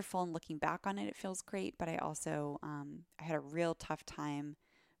wonderful. And looking back on it, it feels great. But I also, I had a real tough time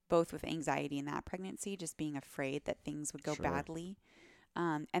both with anxiety in that pregnancy, just being afraid that things would go badly.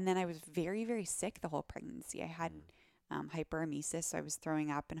 And then I was very, very sick the whole pregnancy. I had hyperemesis, so I was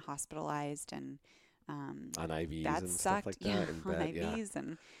throwing up and hospitalized, and on IVs that and sucked. Stuff like Yeah, that. on IVs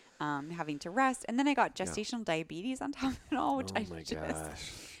and having to rest. And then I got gestational diabetes on top of it all, which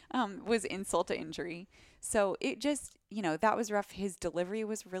was insult to injury. So it just, that was rough. His delivery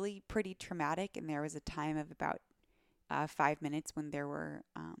was really pretty traumatic, and there was a time of about 5 minutes when there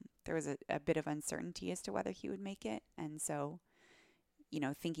was a bit of uncertainty as to whether he would make it. And so,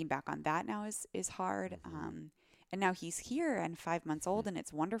 thinking back on that now is hard. And now he's here and 5 months old, and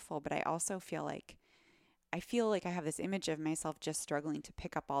it's wonderful. But I also feel like I have this image of myself just struggling to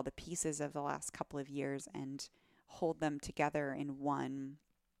pick up all the pieces of the last couple of years and hold them together in one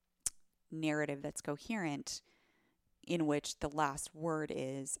narrative that's coherent, in which the last word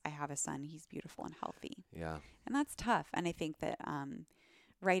is, I have a son, he's beautiful and healthy. Yeah. And that's tough. And I think that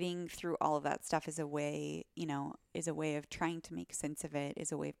writing through all of that stuff is a way of trying to make sense of it,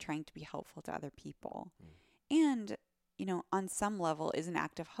 is a way of trying to be helpful to other people. And, on some level is an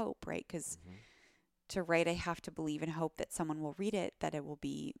act of hope, right? Because to write, I have to believe and hope that someone will read it, that it will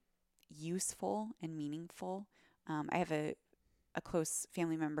be useful and meaningful. I have a close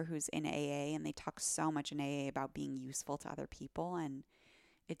family member who's in AA, and they talk so much in AA about being useful to other people. And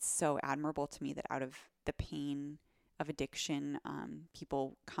it's so admirable to me that out of the pain of addiction,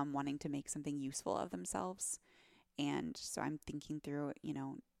 people come wanting to make something useful of themselves. And so I'm thinking through,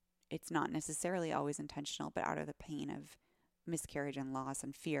 it's not necessarily always intentional, but out of the pain of miscarriage and loss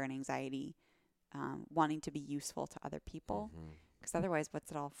and fear and anxiety, wanting to be useful to other people. Because otherwise,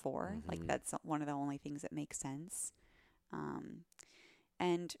 what's it all for? Like, that's one of the only things that makes sense.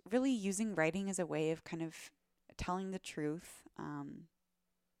 And really using writing as a way of kind of telling the truth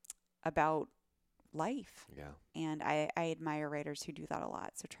about life. Yeah. And I admire writers who do that a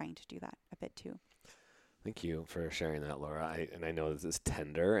lot. So trying to do that a bit too. Thank you for sharing that, Laura. I know this is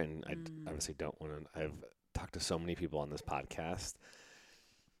tender, and I obviously don't want to. I've talked to so many people on this podcast,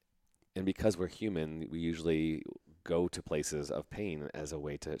 and because we're human, we usually go to places of pain as a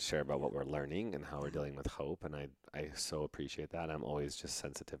way to share about what we're learning and how we're dealing with hope. And I so appreciate that. I'm always just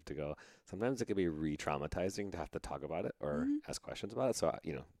sensitive to go. Sometimes it can be re-traumatizing to have to talk about it or ask questions about it. So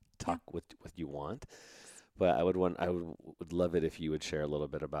talk with what you want. But I would love it if you would share a little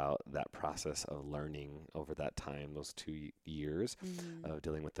bit about that process of learning over that time, those 2 years of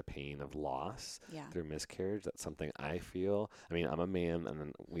dealing with the pain of loss through miscarriage. That's something I feel. I mean, I'm a man, and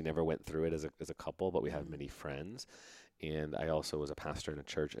then we never went through it as a couple, but we have many friends. And I also was a pastor in a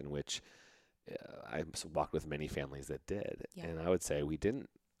church in which I walked with many families that did. Yeah. And I would say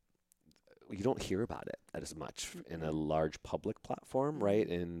you don't hear about it as much in a large public platform, right?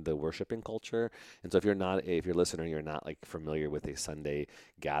 In the worshiping culture. And so if you're a listener, you're not like familiar with a Sunday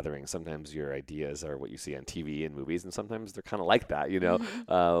gathering, sometimes your ideas are what you see on TV and movies, and sometimes they're kind of like that,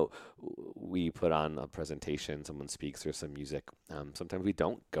 we put on a presentation, someone speaks, there's some music. Sometimes we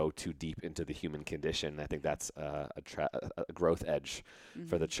don't go too deep into the human condition. I think that's a growth edge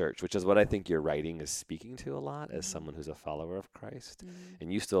for the church, which is what I think your writing is speaking to a lot as someone who's a follower of Christ.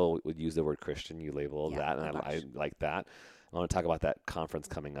 And you still would use the word Christian, you label that, and I like that. I want to talk about that conference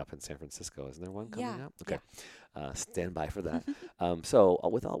coming up in San Francisco. Isn't there one coming up? Okay. Yeah. Stand by for that. So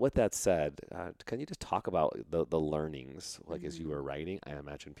with that said, can you just talk about the learnings, like as you were writing? I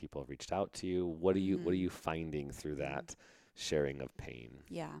imagine people have reached out to you. What are you finding through that sharing of pain?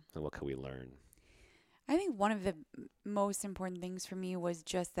 Yeah. And what can we learn? I think one of the most important things for me was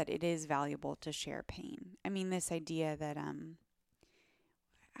just that it is valuable to share pain. I mean, this idea that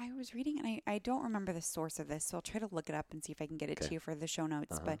I was reading, and I don't remember the source of this, so I'll try to look it up and see if I can get it to you for the show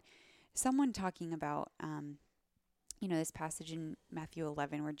notes. But someone talking about, this passage in Matthew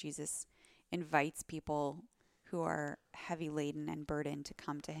 11 where Jesus invites people who are heavy laden and burdened to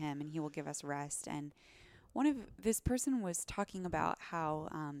come to him, and he will give us rest. And this person was talking about how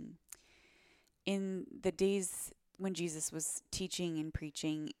in the days when Jesus was teaching and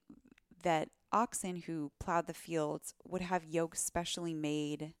preaching, that oxen who plowed the fields would have yokes specially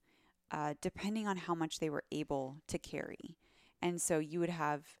made depending on how much they were able to carry. And so you would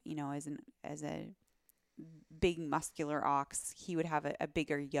have, as a big muscular ox, he would have a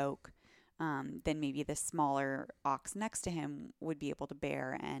bigger yoke than maybe the smaller ox next to him would be able to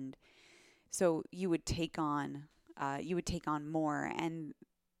bear. And so you would take on more, and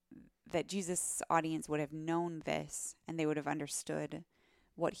that Jesus' audience would have known this, and they would have understood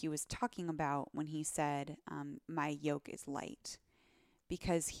what he was talking about when he said, my yoke is light,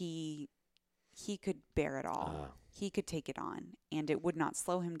 because he could bear it all. He could take it on, and it would not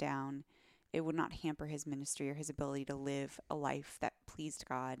slow him down. It would not hamper his ministry or his ability to live a life that pleased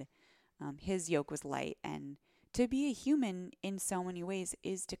God. His yoke was light, and to be a human in so many ways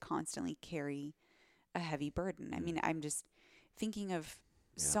is to constantly carry a heavy burden. I mean, I'm just thinking of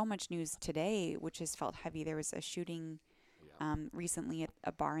so much news today, which has felt heavy. There was a shooting recently at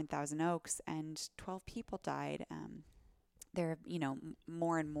a bar in Thousand Oaks, and 12 people died. There are,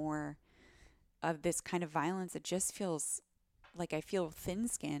 more and more of this kind of violence. It just feels like I feel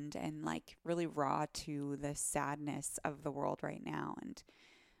thin-skinned and like really raw to the sadness of the world right now.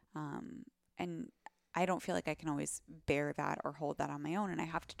 And I don't feel like I can always bear that or hold that on my own. And I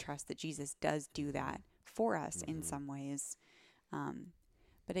have to trust that Jesus does do that for us in some ways.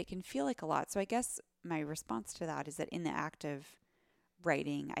 But it can feel like a lot. So I guess my response to that is that in the act of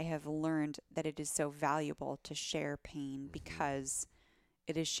writing, I have learned that it is so valuable to share pain because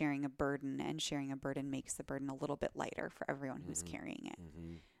it is sharing a burden, and sharing a burden makes the burden a little bit lighter for everyone who's carrying it.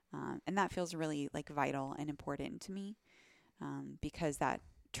 And that feels really like vital and important to me, because that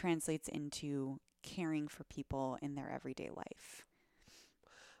translates into caring for people in their everyday life.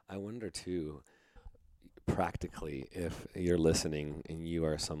 I wonder too, practically, if you're listening and you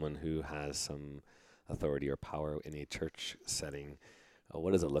are someone who has some authority or power in a church setting,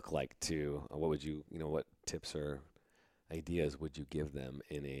 what does it look like to, what would you, what tips or ideas would you give them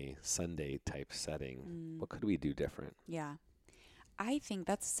in a Sunday type setting? What could we do different? Yeah, I think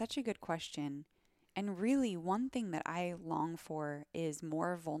that's such a good question. And really, one thing that I long for is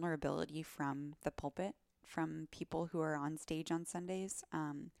more vulnerability from the pulpit, from people who are on stage on Sundays.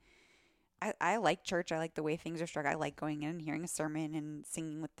 I like church. I like the way things are structured. I like going in and hearing a sermon and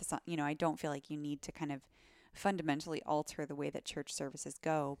singing with the song. I don't feel like you need to kind of fundamentally alter the way that church services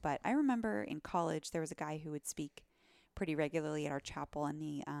go. But I remember in college, there was a guy who would speak pretty regularly at our chapel, and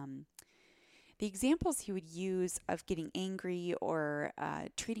the examples he would use of getting angry or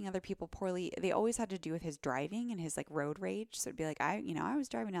treating other people poorly, they always had to do with his driving and his like road rage. So it'd be like, I was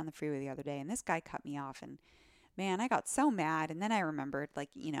driving down the freeway the other day, and this guy cut me off, and man, I got so mad. And then I remembered, like,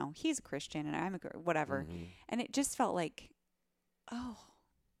 he's a Christian and I'm whatever. And it just felt like, oh,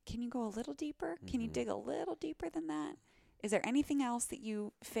 can you go a little deeper? Can you dig a little deeper than that? Is there anything else that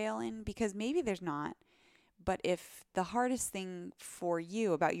you fail in? Because maybe there's not. But if the hardest thing for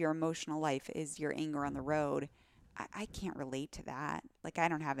you about your emotional life is your anger on the road, I can't relate to that. Like, I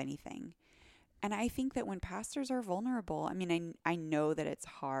don't have anything. And I think that when pastors are vulnerable, I mean, I know that it's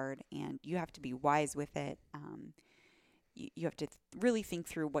hard and you have to be wise with it. You have to really think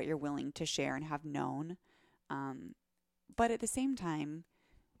through what you're willing to share and have known. But at the same time,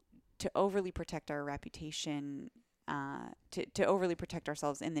 to overly protect our reputation, to overly protect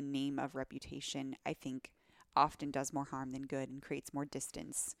ourselves in the name of reputation, I think often does more harm than good and creates more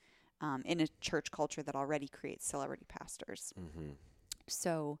distance in a church culture that already creates celebrity pastors.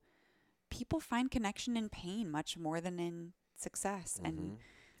 So people find connection in pain much more than in success. And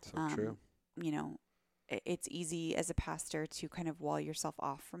so true. It's easy as a pastor to kind of wall yourself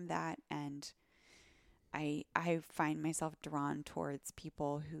off from that. And I find myself drawn towards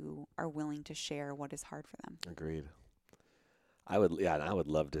people who are willing to share what is hard for them. Agreed. I would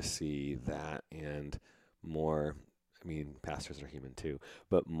love to see that, and more, pastors are human too,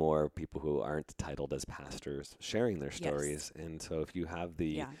 but more people who aren't titled as pastors sharing their stories. Yes. And so if you have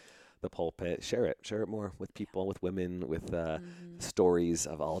the pulpit, share it more with people, with women, with stories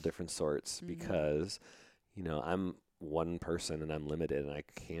of all different sorts, because, I'm one person and I'm limited and I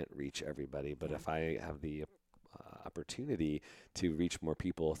can't reach everybody. But if I have the opportunity to reach more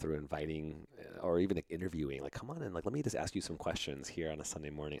people through inviting or even interviewing, like, come on in, like, let me just ask you some questions here on a Sunday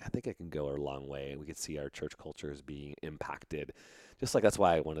morning, I think I can go a long way. We could see our church cultures being impacted. Just like that's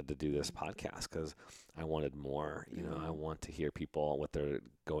why I wanted to do this podcast, because I wanted more. I want to hear people, what they're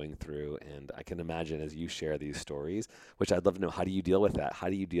going through. And I can imagine as you share these stories, which I'd love to know, how do you deal with that? How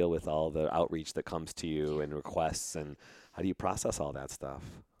do you deal with all the outreach that comes to you and requests, and how do you process all that stuff?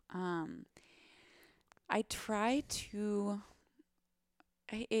 I try to,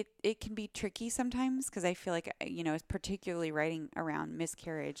 it can be tricky sometimes, because I feel like, particularly writing around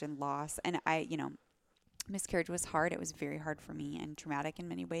miscarriage and loss. And miscarriage was hard. It was very hard for me and traumatic in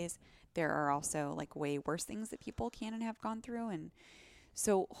many ways. There are also like way worse things that people can and have gone through. And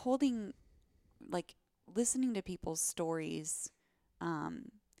so listening to people's stories,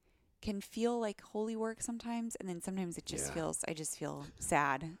 can feel like holy work sometimes, and then sometimes it just I just feel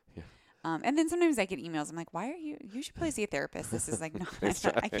sad. Yeah. And then sometimes I get emails. I'm like, why are you should probably see a therapist. This is like, no,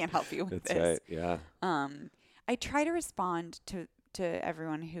 I can't help you with this. That's right. Yeah. I try to respond to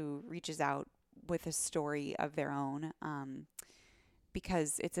everyone who reaches out with a story of their own,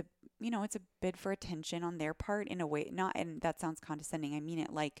 because it's a bid for attention on their part in a way, and that sounds condescending. I mean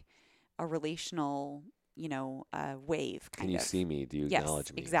it like a relational, wave. Can you see me? Do you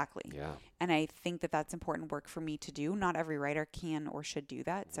acknowledge me? Exactly. Yeah. And I think that that's important work for me to do. Not every writer can or should do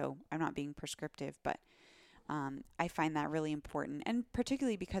that. So I'm not being prescriptive, but I find that really important. And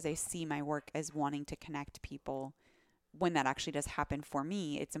particularly because I see my work as wanting to connect people. When that actually does happen for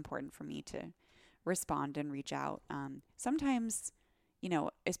me, it's important for me to respond and reach out. Sometimes,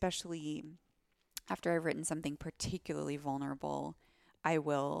 especially after I've written something particularly vulnerable,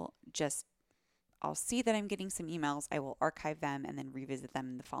 I'll see that I'm getting some emails. I will archive them and then revisit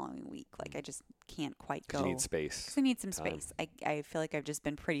them the following week. Like I just can't quite go. You need space. 'Cause I need some space. I feel like I've just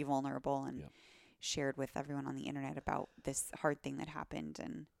been pretty vulnerable and shared with everyone on the internet about this hard thing that happened.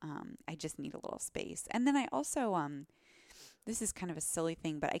 And I just need a little space. And then I also, this is kind of a silly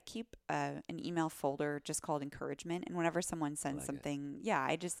thing, but I keep an email folder just called encouragement. And whenever someone sends something,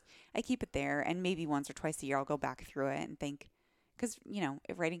 I keep it there. And maybe once or twice a year, I'll go back through it and think, because,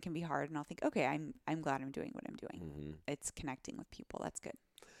 if writing can be hard, and I'll think, okay, I'm glad I'm doing what I'm doing. Mm-hmm. It's connecting with people. That's good.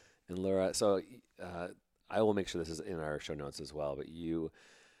 And Laura, so I will make sure this is in our show notes as well, but you,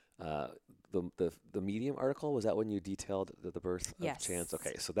 the Medium article, was that when you detailed the birth of Chance?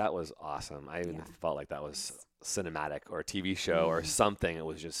 Okay, so that was awesome. I even felt like that was cinematic or a TV show or something. It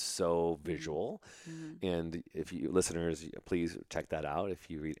was just so visual. Mm-hmm. And if you listeners, please check that out if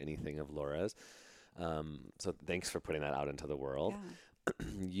you read anything of Laura's. So thanks for putting that out into the world. Yeah.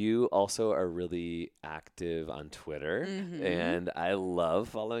 You also are really active on Twitter, and I love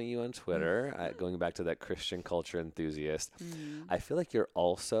following you on Twitter. Going back to that Christian culture enthusiast, I feel like you're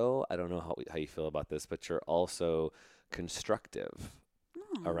also, I don't know how you feel about this, but you're also constructive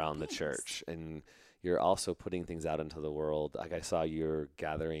around the church, and you're also putting things out into the world. Like I saw your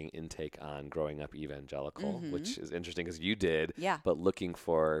gathering intake on growing up evangelical, which is interesting because you did, but looking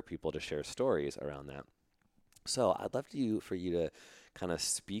for people to share stories around that. So I'd love for you to kind of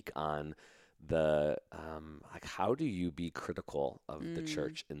speak on the, how do you be critical of the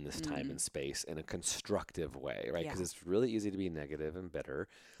church in this time and space in a constructive way, right? Because it's really easy to be negative and bitter.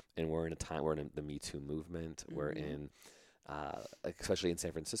 And we're in the Me Too movement. We're in, especially in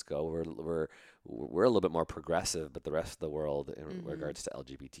San Francisco, we're a little bit more progressive, but the rest of the world in regards to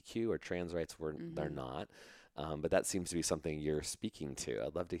LGBTQ or trans rights, they're not. But that seems to be something you're speaking to.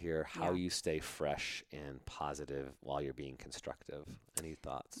 I'd love to hear how you stay fresh and positive while you're being constructive. Any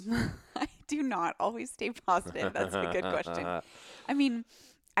thoughts? I do not always stay positive. That's a good question. I mean,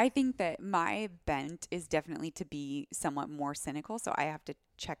 I think that my bent is definitely to be somewhat more cynical. So I have to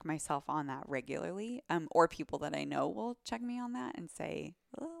check myself on that regularly. Or people that I know will check me on that and say,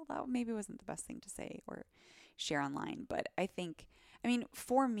 well, that maybe wasn't the best thing to say or share online. But I think,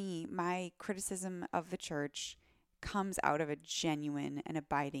 for me, my criticism of the church comes out of a genuine and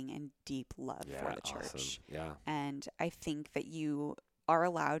abiding and deep love for the church. Awesome. Yeah. And I think that you are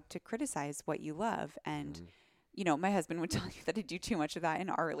allowed to criticize what you love. And my husband would tell you that I do too much of that in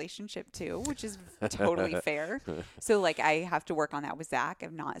our relationship too, which is totally fair. So I have to work on that with Zach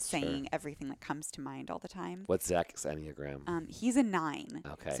of not saying everything that comes to mind all the time. What's Zach's Enneagram? He's a 9.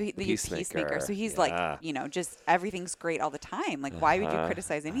 Okay. So the peacemaker. So he's just everything's great all the time. Like, why would you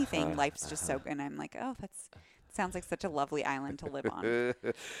criticize anything? Life's just so good. And I'm like, oh, sounds like such a lovely island to live on.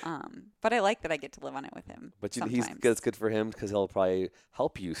 But I like that I get to live on it with him. But it's good for him because he'll probably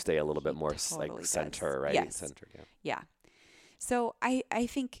help you stay a little bit more center, right? Yes. Center, yeah. So I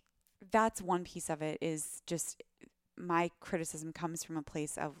think that's one piece of it is just my criticism comes from a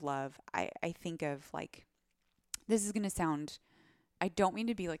place of love. I think of this is going to sound, I don't mean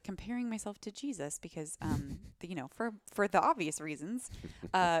to be comparing myself to Jesus because, for the obvious reasons.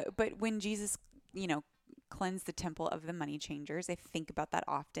 But when Jesus, cleanse the temple of the money changers. I think about that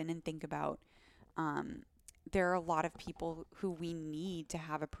often and think about there are a lot of people who we need to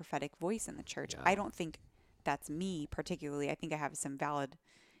have a prophetic voice in the church. I don't think that's me particularly. I think I have some valid,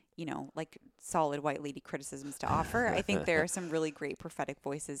 solid white lady criticisms to offer. I think there are some really great prophetic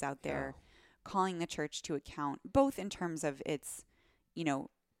voices out there calling the church to account, both in terms of its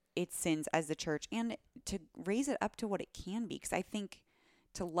sins as the church and to raise it up to what it can be. Because I think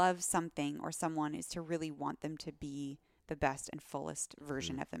to love something or someone is to really want them to be the best and fullest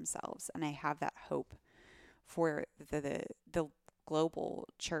version of themselves. And I have that hope for the global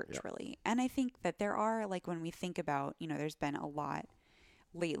church, really. And I think that there are, when we think about, there's been a lot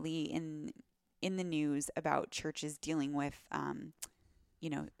lately in the news about churches dealing with,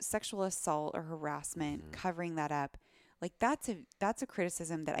 sexual assault or harassment, covering that up. Like that's a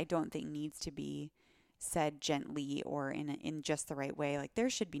criticism that I don't think needs to be said gently or in just the right way. Like there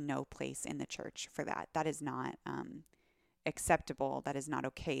should be no place in the church for that. That is not acceptable. That is not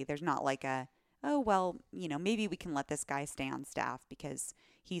okay. There's not like maybe we can let this guy stay on staff because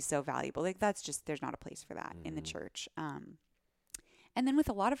he's so valuable. Like there's not a place for that in the church. And then with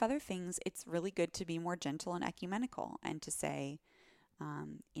a lot of other things, it's really good to be more gentle and ecumenical and to say,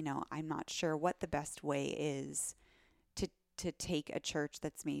 I'm not sure what the best way is to take a church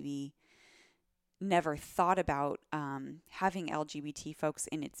that's maybe never thought about having LGBT folks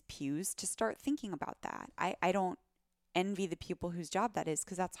in its pews to start thinking about that. I don't envy the people whose job that is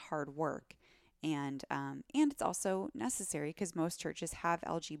because that's hard work. And it's also necessary because most churches have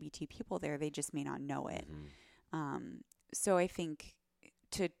LGBT people there. They just may not know it. So I think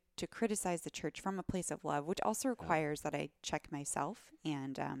to criticize the church from a place of love, which also requires that I check myself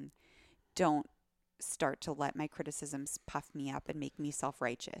and don't start to let my criticisms puff me up and make me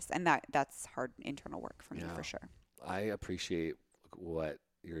self-righteous. And that's hard internal work for me for sure. I appreciate what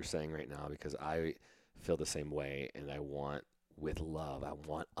you're saying right now because I feel the same way, and I want with love, I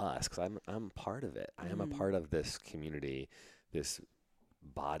want us, because I'm part of it. I am a part of this community, this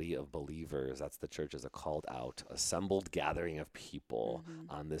body of believers. That's the church, is a called out, assembled gathering of people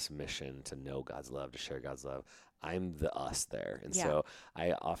on this mission to know God's love, to share God's love. I'm the us there. And so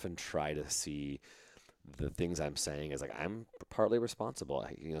I often try to see the things I'm saying as like, I'm partly responsible,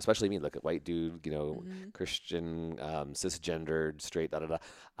 especially me, look at white dude, Christian, cisgendered, straight,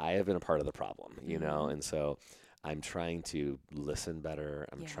 I have been a part of the problem, and so I'm trying to listen better.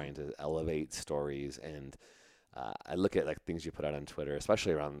 I'm trying to elevate stories. And I look at like things you put out on Twitter,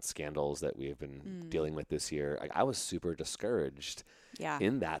 especially around scandals that we have been dealing with this year. Like, I was super discouraged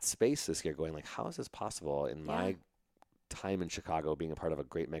in that space this year, going like, how is this possible in my time in Chicago, being a part of a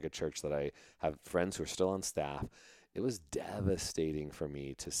great mega church that I have friends who are still on staff? It was devastating for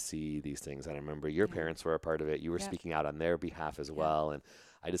me to see these things. And I remember your parents were a part of it. You were speaking out on their behalf as well. And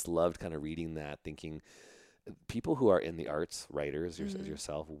I just loved kind of reading that, thinking people who are in the arts, writers,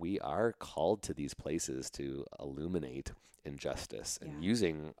 yourself, we are called to these places to illuminate injustice and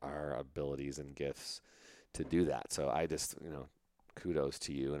using our abilities and gifts to do that. So I just, kudos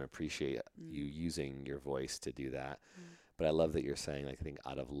to you and appreciate you using your voice to do that. But I love that you're saying, like, I think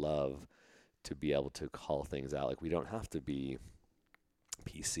out of love to be able to call things out. Like, we don't have to be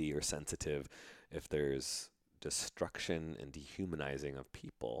PC or sensitive if there's destruction and dehumanizing of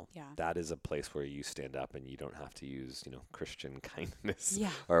people. That is a place where you stand up and you don't have to use, Christian kindness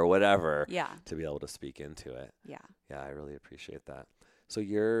or whatever to be able to speak into it. I really appreciate that. So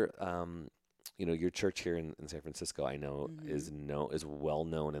your church here in San Francisco, I know is well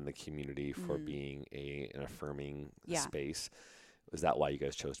known in the community for being an affirming space. Is that why you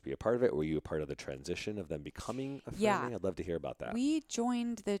guys chose to be a part of it? Or were you a part of the transition of them becoming affirming? I'd love to hear about that. We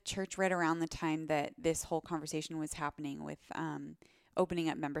joined the church right around the time that this whole conversation was happening with opening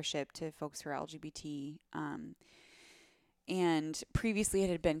up membership to folks who are LGBT. And previously it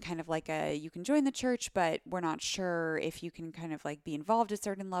had been kind of like you can join the church, but we're not sure if you can kind of like be involved at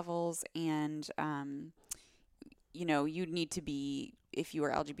certain levels. And, you need to be, if you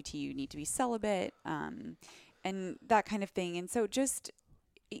are LGBT, you need to be celibate. And that kind of thing. And so just,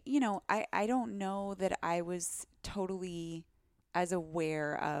 I don't know that I was totally as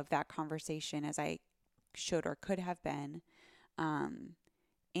aware of that conversation as I should or could have been.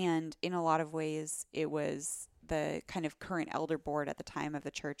 And in a lot of ways, it was the kind of current elder board at the time of the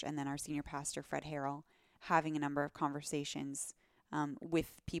church and then our senior pastor, Fred Harrell, having a number of conversations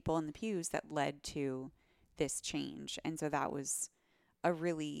with people in the pews that led to this change. And so that was a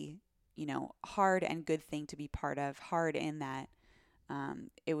really hard and good thing to be part of. Hard in that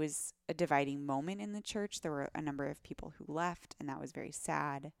it was a dividing moment in the church. There were a number of people who left, and that was very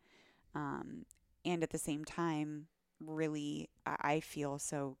sad. And at the same time, really, I feel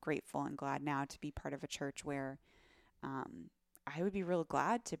so grateful and glad now to be part of a church where I would be real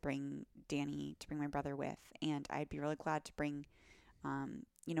glad to bring Danny, to bring my brother with, and I'd be really glad to bring,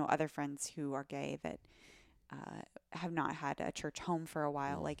 other friends who are gay that have not had a church home for a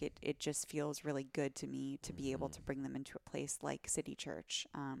while. Like it just feels really good to me to be able to bring them into a place like City Church.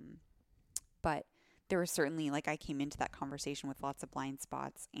 But there was certainly, like, I came into that conversation with lots of blind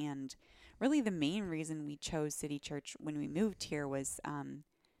spots. And really the main reason we chose City Church when we moved here was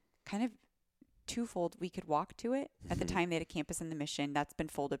kind of twofold. We could walk to it. At the time they had a campus in the Mission. That's been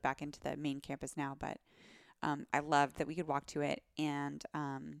folded back into the main campus now. But I loved that we could walk to it. And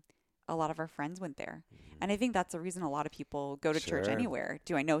a lot of our friends went there. And I think that's the reason a lot of people go to church anywhere.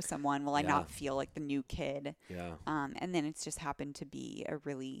 Do I know someone? Will I not feel like the new kid? Yeah. And then it's just happened to be a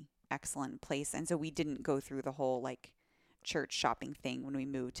really excellent place. And so we didn't go through the whole like church shopping thing when we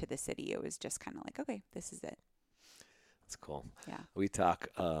moved to the city. It was just kind of like, okay, this is it. That's cool. Yeah. We talk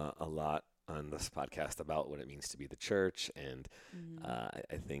a lot on this podcast about what it means to be the church. And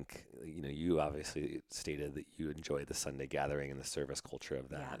I think, you obviously stated that you enjoy the Sunday gathering and the service culture of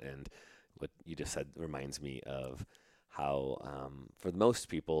that. Yeah. And what you just said reminds me of how, for most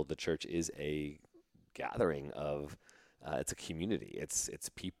people, the church is a gathering of, it's a community. It's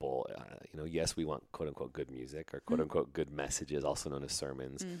people. Yes, we want quote unquote good music or quote unquote good messages, also known as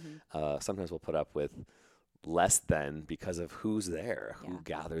sermons. Sometimes we'll put up with less than because of who's there, who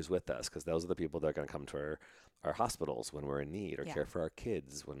gathers with us, because those are the people that are going to come to our hospitals when we're in need, or care for our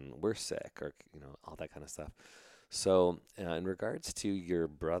kids when we're sick, or all that kind of stuff. So in regards to your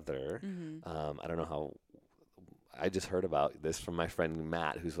brother, I don't know how. I just heard about this from my friend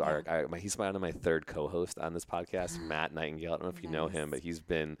Matt, who's he's one of my third co-host on this podcast, Matt Nightingale. I don't know if you know him, but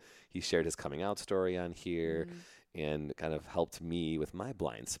he shared his coming out story on here and kind of helped me with my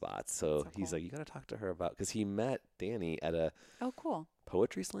blind spots. So he's like, you got to talk to her about, because he met Danny at a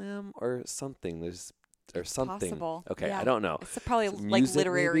poetry slam or something. Something. Possible. Okay, yeah. I don't know. It's probably like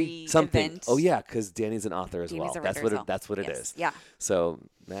literary something. Event. Oh yeah, because Danny's an author as well. That's what it yes. is. Yeah. So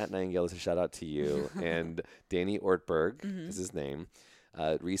Matt Nightingale is a shout out to you, and Danny Ortberg is his name.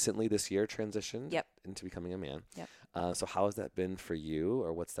 Recently this year transitioned into becoming a man. Yep. So how has that been for you,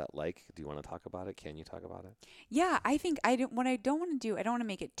 or what's that like? Do you want to talk about it? Can you talk about it? Yeah, I think I don't want to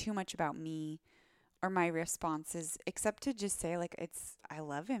make it too much about me or my responses, except to just say like I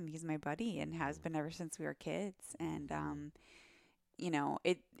love him. He's my buddy and has been ever since we were kids. And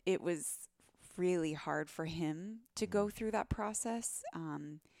it was really hard for him to go through that process.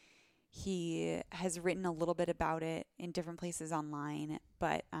 He has written a little bit about it in different places online,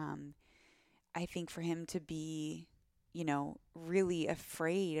 but I think for him to be really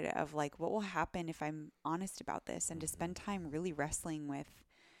afraid of like what will happen if I'm honest about this, and to spend time really wrestling with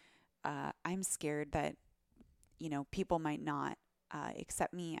I'm scared that, people might not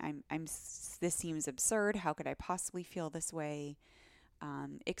accept me. This seems absurd. How could I possibly feel this way?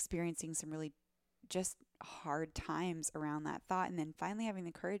 Experiencing some really just hard times around that thought. And then finally having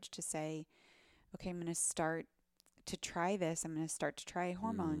the courage to say, okay, I'm going to start to try this. I'm going to start to try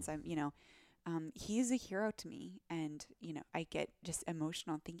hormones. He's a hero to me. And, I get just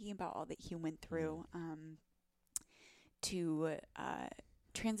emotional thinking about all that he went through to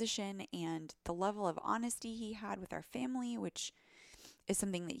transition, and the level of honesty he had with our family, which is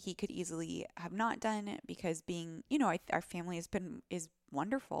something that he could easily have not done, because being, our family is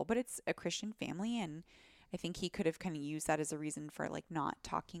wonderful, but it's a Christian family. And I think he could have kind of used that as a reason for like not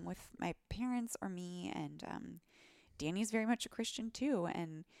talking with my parents or me. And Danny's very much a Christian too.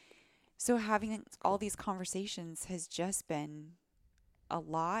 And so having all these conversations has just been a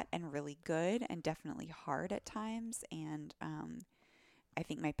lot and really good, and definitely hard at times. And I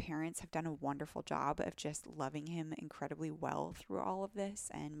think my parents have done a wonderful job of just loving him incredibly well through all of this,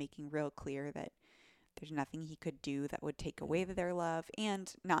 and making real clear that there's nothing he could do that would take away their love,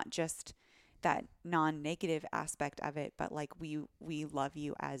 and not just that non-negative aspect of it, but like we love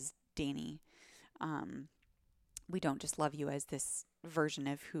you as Danny. We don't just love you as this version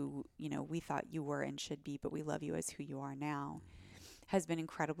of who, we thought you were and should be, but we love you as who you are now, has been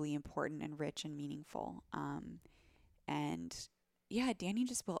incredibly important and rich and meaningful. And yeah, Danny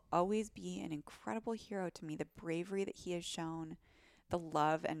just will always be an incredible hero to me. The bravery that he has shown, the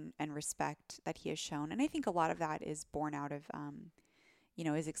love and respect that he has shown. And I think a lot of that is born out of,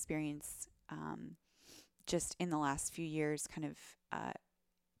 his experience just in the last few years, kind of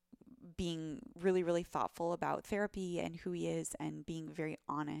being really, really thoughtful about therapy and who he is, and being very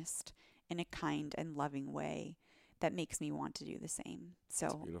honest in a kind and loving way that makes me want to do the same. So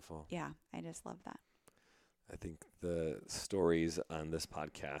that's beautiful. Yeah, I just love that. I think the stories on this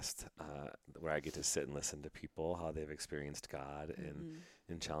podcast, where I get to sit and listen to people, how they've experienced God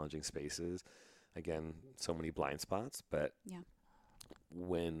in challenging spaces. Again, so many blind spots, but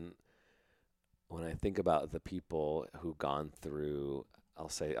when I think about the people who've gone through,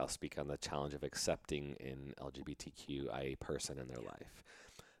 I'll speak on the challenge of accepting an LGBTQIA person in their life.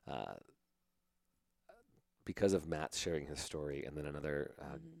 Because of Matt sharing his story, and then another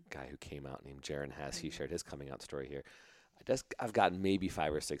guy who came out named Jaron Hess, he shared his coming out story here. I've gotten maybe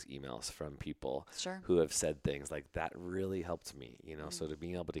 5 or 6 emails from people who have said things like, that really helped me, So to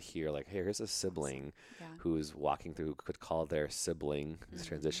being able to hear like, hey, here's a sibling who is walking through, who could call their sibling who's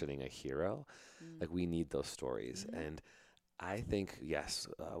transitioning a hero. Like, we need those stories. And I think, yes,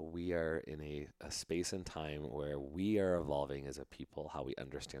 we are in a space and time where we are evolving as a people, how we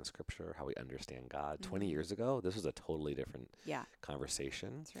understand Scripture, how we understand God. Mm-hmm. 20 years ago, this was a totally different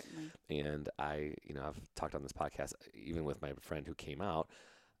conversation. Certainly. And I've talked on this podcast, even with my friend who came out,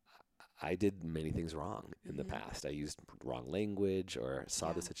 I did many things wrong in the past. I used wrong language or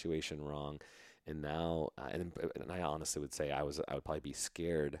saw the situation wrong. And now, and I honestly would say I would probably be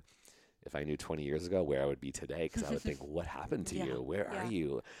scared if I knew 20 years ago where I would be today, because I would think, what happened to you? Where are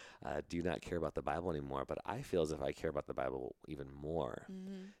you? Do you not care about the Bible anymore? But I feel as if I care about the Bible even more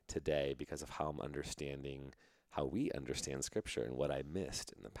today because of how I'm understanding how we understand Scripture and what I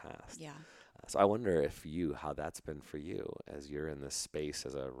missed in the past. Yeah. So I wonder how that's been for you as you're in this space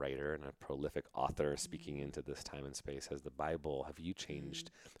as a writer and a prolific author speaking into this time and space. Have you changed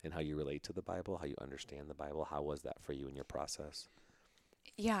in how you relate to the Bible, how you understand the Bible? How was that for you in your process?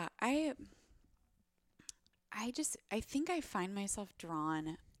 Yeah, I think I find myself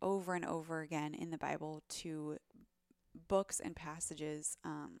drawn over and over again in the Bible to books and passages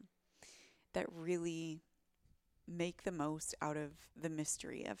that really make the most out of the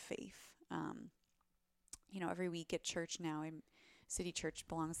mystery of faith. Every week at church now, City Church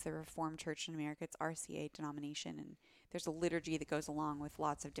belongs to the Reformed Church in America. It's RCA denomination, and there's a liturgy that goes along with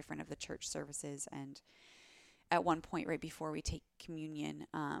lots of different of the church services. And at one point, right before we take communion,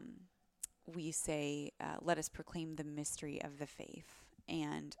 we say, let us proclaim the mystery of the faith.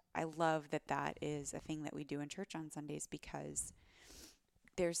 And I love that is a thing that we do in church on Sundays, because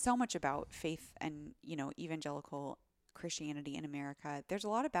there's so much about faith and, evangelical Christianity in America. There's a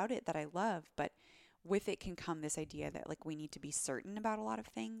lot about it that I love, but with it can come this idea that we need to be certain about a lot of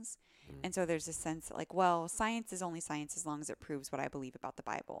things. And so there's a sense that science is only science as long as it proves what I believe about the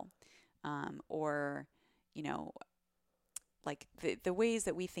Bible. Or the ways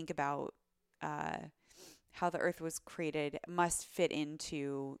that we think about how the earth was created must fit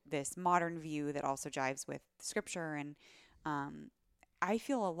into this modern view that also jives with Scripture. And I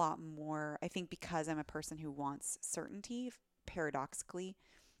feel a lot more, I think because I'm a person who wants certainty, paradoxically,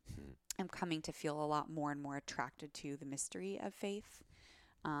 I'm coming to feel a lot more and more attracted to the mystery of faith,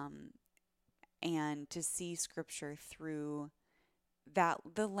 and to see Scripture through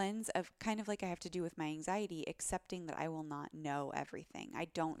the lens of kind of like I have to do with my anxiety, accepting that I will not know everything. I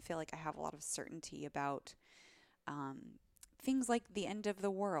don't feel like I have a lot of certainty about things like the end of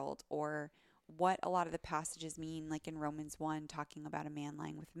the world, or what a lot of the passages mean, like in Romans 1, talking about a man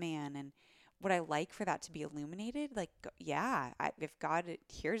lying with man. And would I like for that to be illuminated? If God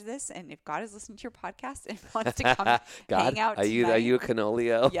hears this, and if God is listening to your podcast and wants to come hang out tonight, are you a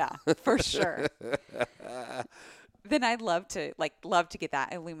Canolio? Yeah, for sure. Then I'd love to get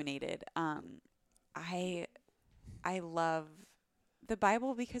that illuminated. I love the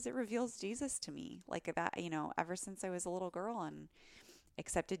Bible because it reveals Jesus to me, ever since I was a little girl and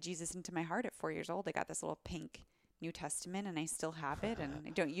accepted Jesus into my heart at 4 years old. I got this little pink New Testament, and I still have it, and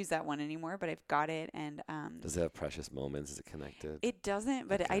I don't use that one anymore, but I've got it. And does it have precious moments? Is it connected? It doesn't,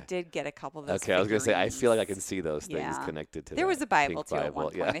 but I did get a couple of those. Okay, I was gonna say I feel like I can see those things connected to. There was a Bible too at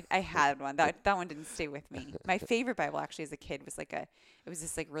one point. I had one. That one didn't stay with me. My favorite Bible actually as a kid was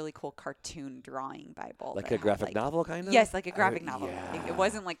this really cool cartoon drawing Bible, like a graphic novel kind of. Yes, like a graphic novel. Yeah. It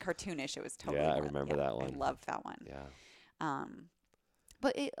wasn't cartoonish. It was totally. Yeah, I remember that one. I loved that one. Yeah.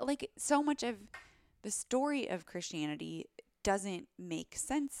 But so much of the story of Christianity doesn't make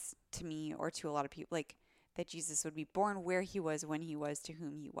sense to me or to a lot of people, that Jesus would be born where he was, when he was, to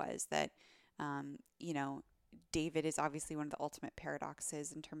whom he was, that, David is obviously one of the ultimate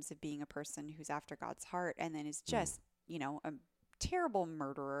paradoxes in terms of being a person who's after God's heart, and then is just, a terrible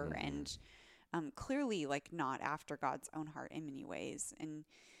murderer and clearly not after God's own heart in many ways. And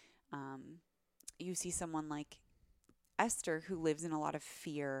you see someone like Esther, who lives in a lot of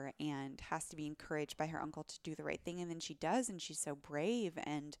fear and has to be encouraged by her uncle to do the right thing. And then she does, and she's so brave.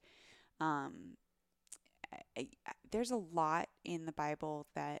 And there's a lot in the Bible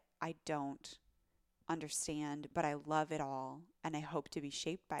that I don't understand, but I love it all, and I hope to be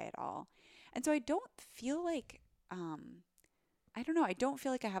shaped by it all. And so I don't feel like, I don't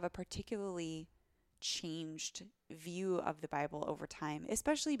feel like I have a particularly changed view of the Bible over time,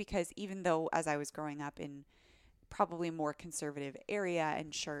 especially because even though as I was growing up in probably a more conservative area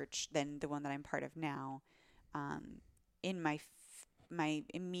and church than the one that I'm part of now, in my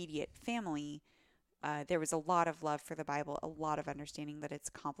immediate family, there was a lot of love for the Bible, a lot of understanding that it's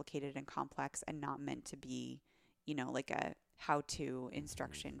complicated and complex and not meant to be, like a how-to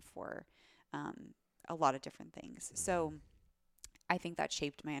instruction for a lot of different things. So I think that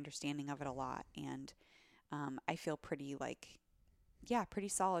shaped my understanding of it a lot. And I feel pretty pretty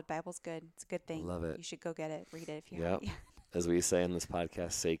solid. Bible's good. It's a good thing. Love it. You should go get it. Read it if you haven't. as we say in this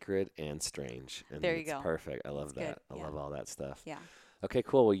podcast, sacred and strange. And there you go. Perfect. I love that. I love all that stuff. Yeah. Okay,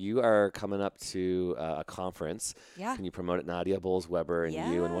 cool. Well, you are coming up to a conference. Yeah. Can you promote it? Nadia Bowles-Weber and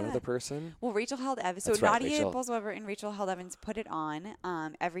you and one other person? Well, Rachel Held Evans. So Nadia Bowles-Weber and Rachel Held Evans put it on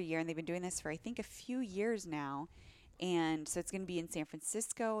every year, and they've been doing this for, I think, a few years now. And so it's going to be in San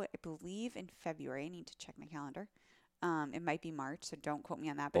Francisco, I believe, in February. I need to check my calendar. It might be March, so don't quote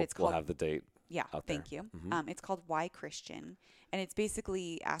me on that. But it's called. We'll have the date. Yeah, thank you. Mm-hmm. It's called Why Christian, and it's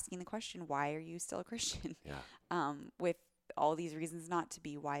basically asking the question, why are you still a Christian? Yeah. With all these reasons not to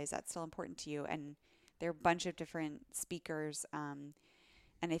be, why is that still important to you? And there are a bunch of different speakers, and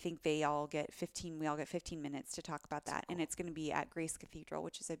I think we all get 15 minutes to talk about that. Cool. And it's going to be at Grace Cathedral,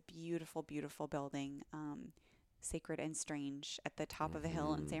 which is a beautiful, beautiful building, sacred and strange, at the top of a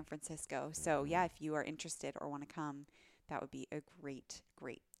hill in San Francisco. So yeah, if you are interested or want to come, that would be a great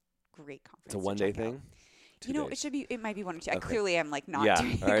conference. It's a one-day thing? 2 days. It might be 1 or 2. Okay. I clearly am not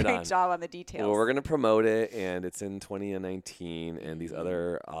doing a great job on the details. Well, we're going to promote it, and it's in 2019, and these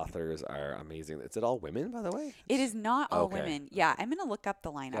other authors are amazing. Is it all women, by the way? It is not all women. Yeah, I'm going to look up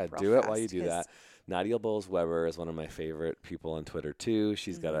the lineup real do fast. It while you do that. Nadia Bowles-Weber is one of my favorite people on Twitter, too.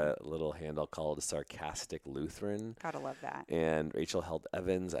 She's got a little handle called Sarcastic Lutheran. Gotta love that. And Rachel Held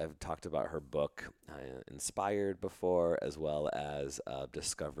Evans, I've talked about her book, Inspired, before, as well as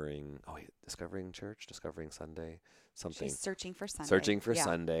Discovering Church, Discovering Sunday, something. She's Searching for Sunday. Searching for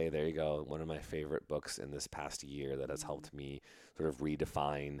Sunday. There you go. One of my favorite books in this past year that has helped me sort of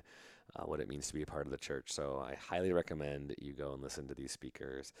redefine what it means to be a part of the church. So I highly recommend you go and listen to these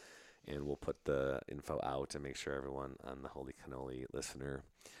speakers. And we'll put the info out to make sure everyone on the Holy Cannoli listener.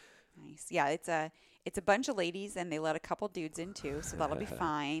 Nice. Yeah, it's a bunch of ladies, and they let a couple dudes in too, so that'll be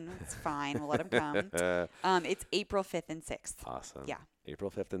fine. It's fine. We'll let them come. It's April 5th and 6th. Awesome. Yeah.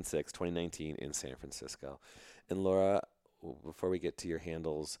 April 5th and 6th, 2019 in San Francisco. And Laura, before we get to your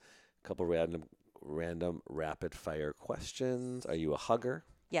handles, a couple random rapid fire questions. Are you a hugger?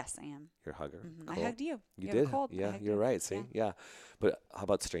 Yes, I am. You're a hugger. Mm-hmm. Cool. I hugged you. You did? Have a cold. Yeah, you're right. See? Yeah. But how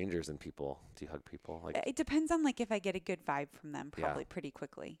about strangers and people? Do you hug people? It depends on if I get a good vibe from them, probably pretty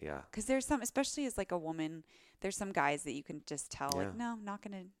quickly. Yeah. Because there's some, especially as a woman, there's some guys that you can just tell no, I'm not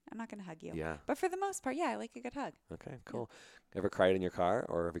gonna hug you. Yeah. But for the most part, I like a good hug. Okay, cool. Yeah. Ever cried in your car,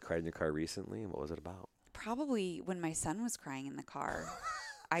 or have you cried in your car recently? And what was it about? Probably when my son was crying in the car.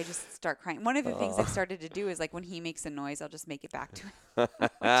 I just start crying. One of the things I've started to do is when he makes a noise, I'll just make it back to him.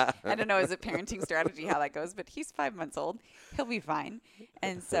 I don't know as a parenting strategy how that goes, but he's 5 months old. He'll be fine.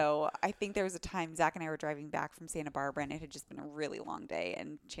 And so I think there was a time Zach and I were driving back from Santa Barbara, and it had just been a really long day,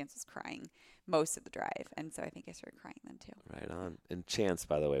 and Chance was crying most of the drive. And so I think I started crying then too. Right on. And Chance,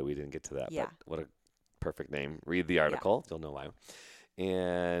 by the way, we didn't get to that, but what a perfect name. Read the article. You'll know why.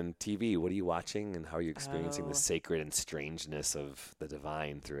 And TV, what are you watching, and how are you experiencing the sacred and strangeness of the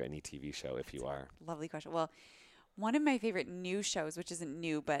divine through any TV show, if you are? Lovely question. Well, one of my favorite new shows, which isn't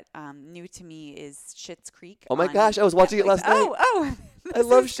new, but new to me, is Schitt's Creek. Oh my gosh, I was watching it last night. I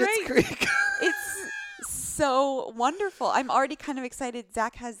love Schitt's Creek. It's so wonderful. I'm already kind of excited.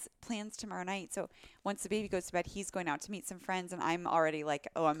 Zach has plans tomorrow night, so once the baby goes to bed, he's going out to meet some friends, and I'm already I'm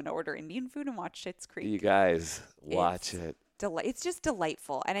going to order Indian food and watch Schitt's Creek. You guys, watch it. It's just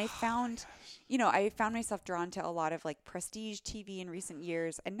delightful. And I found, I found myself drawn to a lot of prestige TV in recent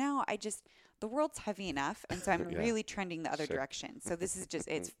years. And now the world's heavy enough. And so I'm really trending the other direction. So this is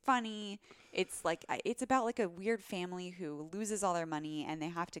it's funny. It's it's about a weird family who loses all their money, and they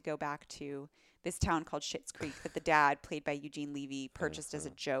have to go back to this town called Schitt's Creek that the dad, played by Eugene Levy, purchased as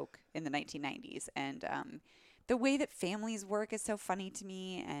a joke in the 1990s. And, the way that families work is so funny to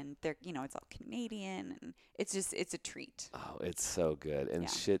me, and they're, it's all Canadian, and it's a treat. Oh, it's so good. And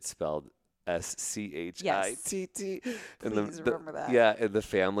shit spelled SCHITT. Yes. Please remember that. Yeah, and the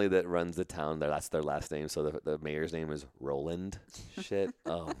family that runs the town, that's their last name. So the mayor's name is Roland. Shit.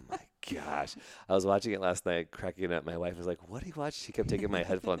 Oh my gosh. I was watching it last night, cracking up. My wife was like, "What do you watch?" She kept taking my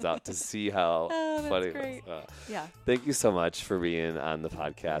headphones out to see how funny it was. Yeah. Thank you so much for being on the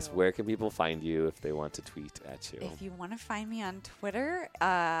podcast. Where can people find you if they want to tweet at you? If you want to find me on Twitter,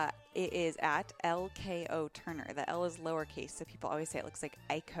 it is at LKO Turner. The L is lowercase, so people always say it looks like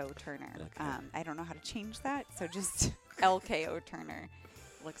Iko Turner. Okay. I don't know how to change that, so just LKO Turner.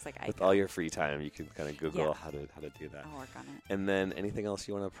 Looks like with all your free time, you can kind of Google how to do that. I'll work on it. And then anything else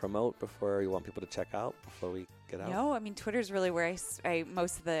you want to promote before you want people to check out before we get out? No, I mean, Twitter's really where I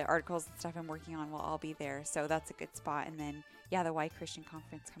most of the articles and stuff I'm working on will all be there. So that's a good spot. And then, the Why Christian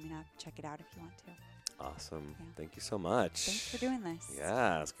Conference coming up. Check it out if you want to. Awesome. Yeah. Thank you so much. Thanks for doing this.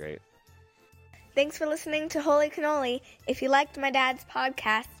 Yeah, that's great. Thanks for listening to Holy Cannoli. If you liked my dad's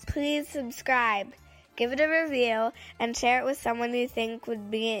podcast, please subscribe. give it a review, and share it with someone you think would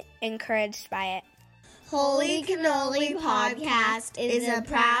be encouraged by it. Holy Cannoli Podcast is a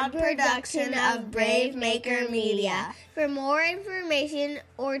proud production of Brave Maker Media. For more information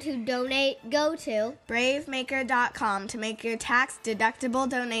or to donate, go to bravemaker.com to make your tax-deductible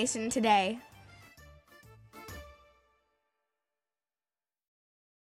donation today.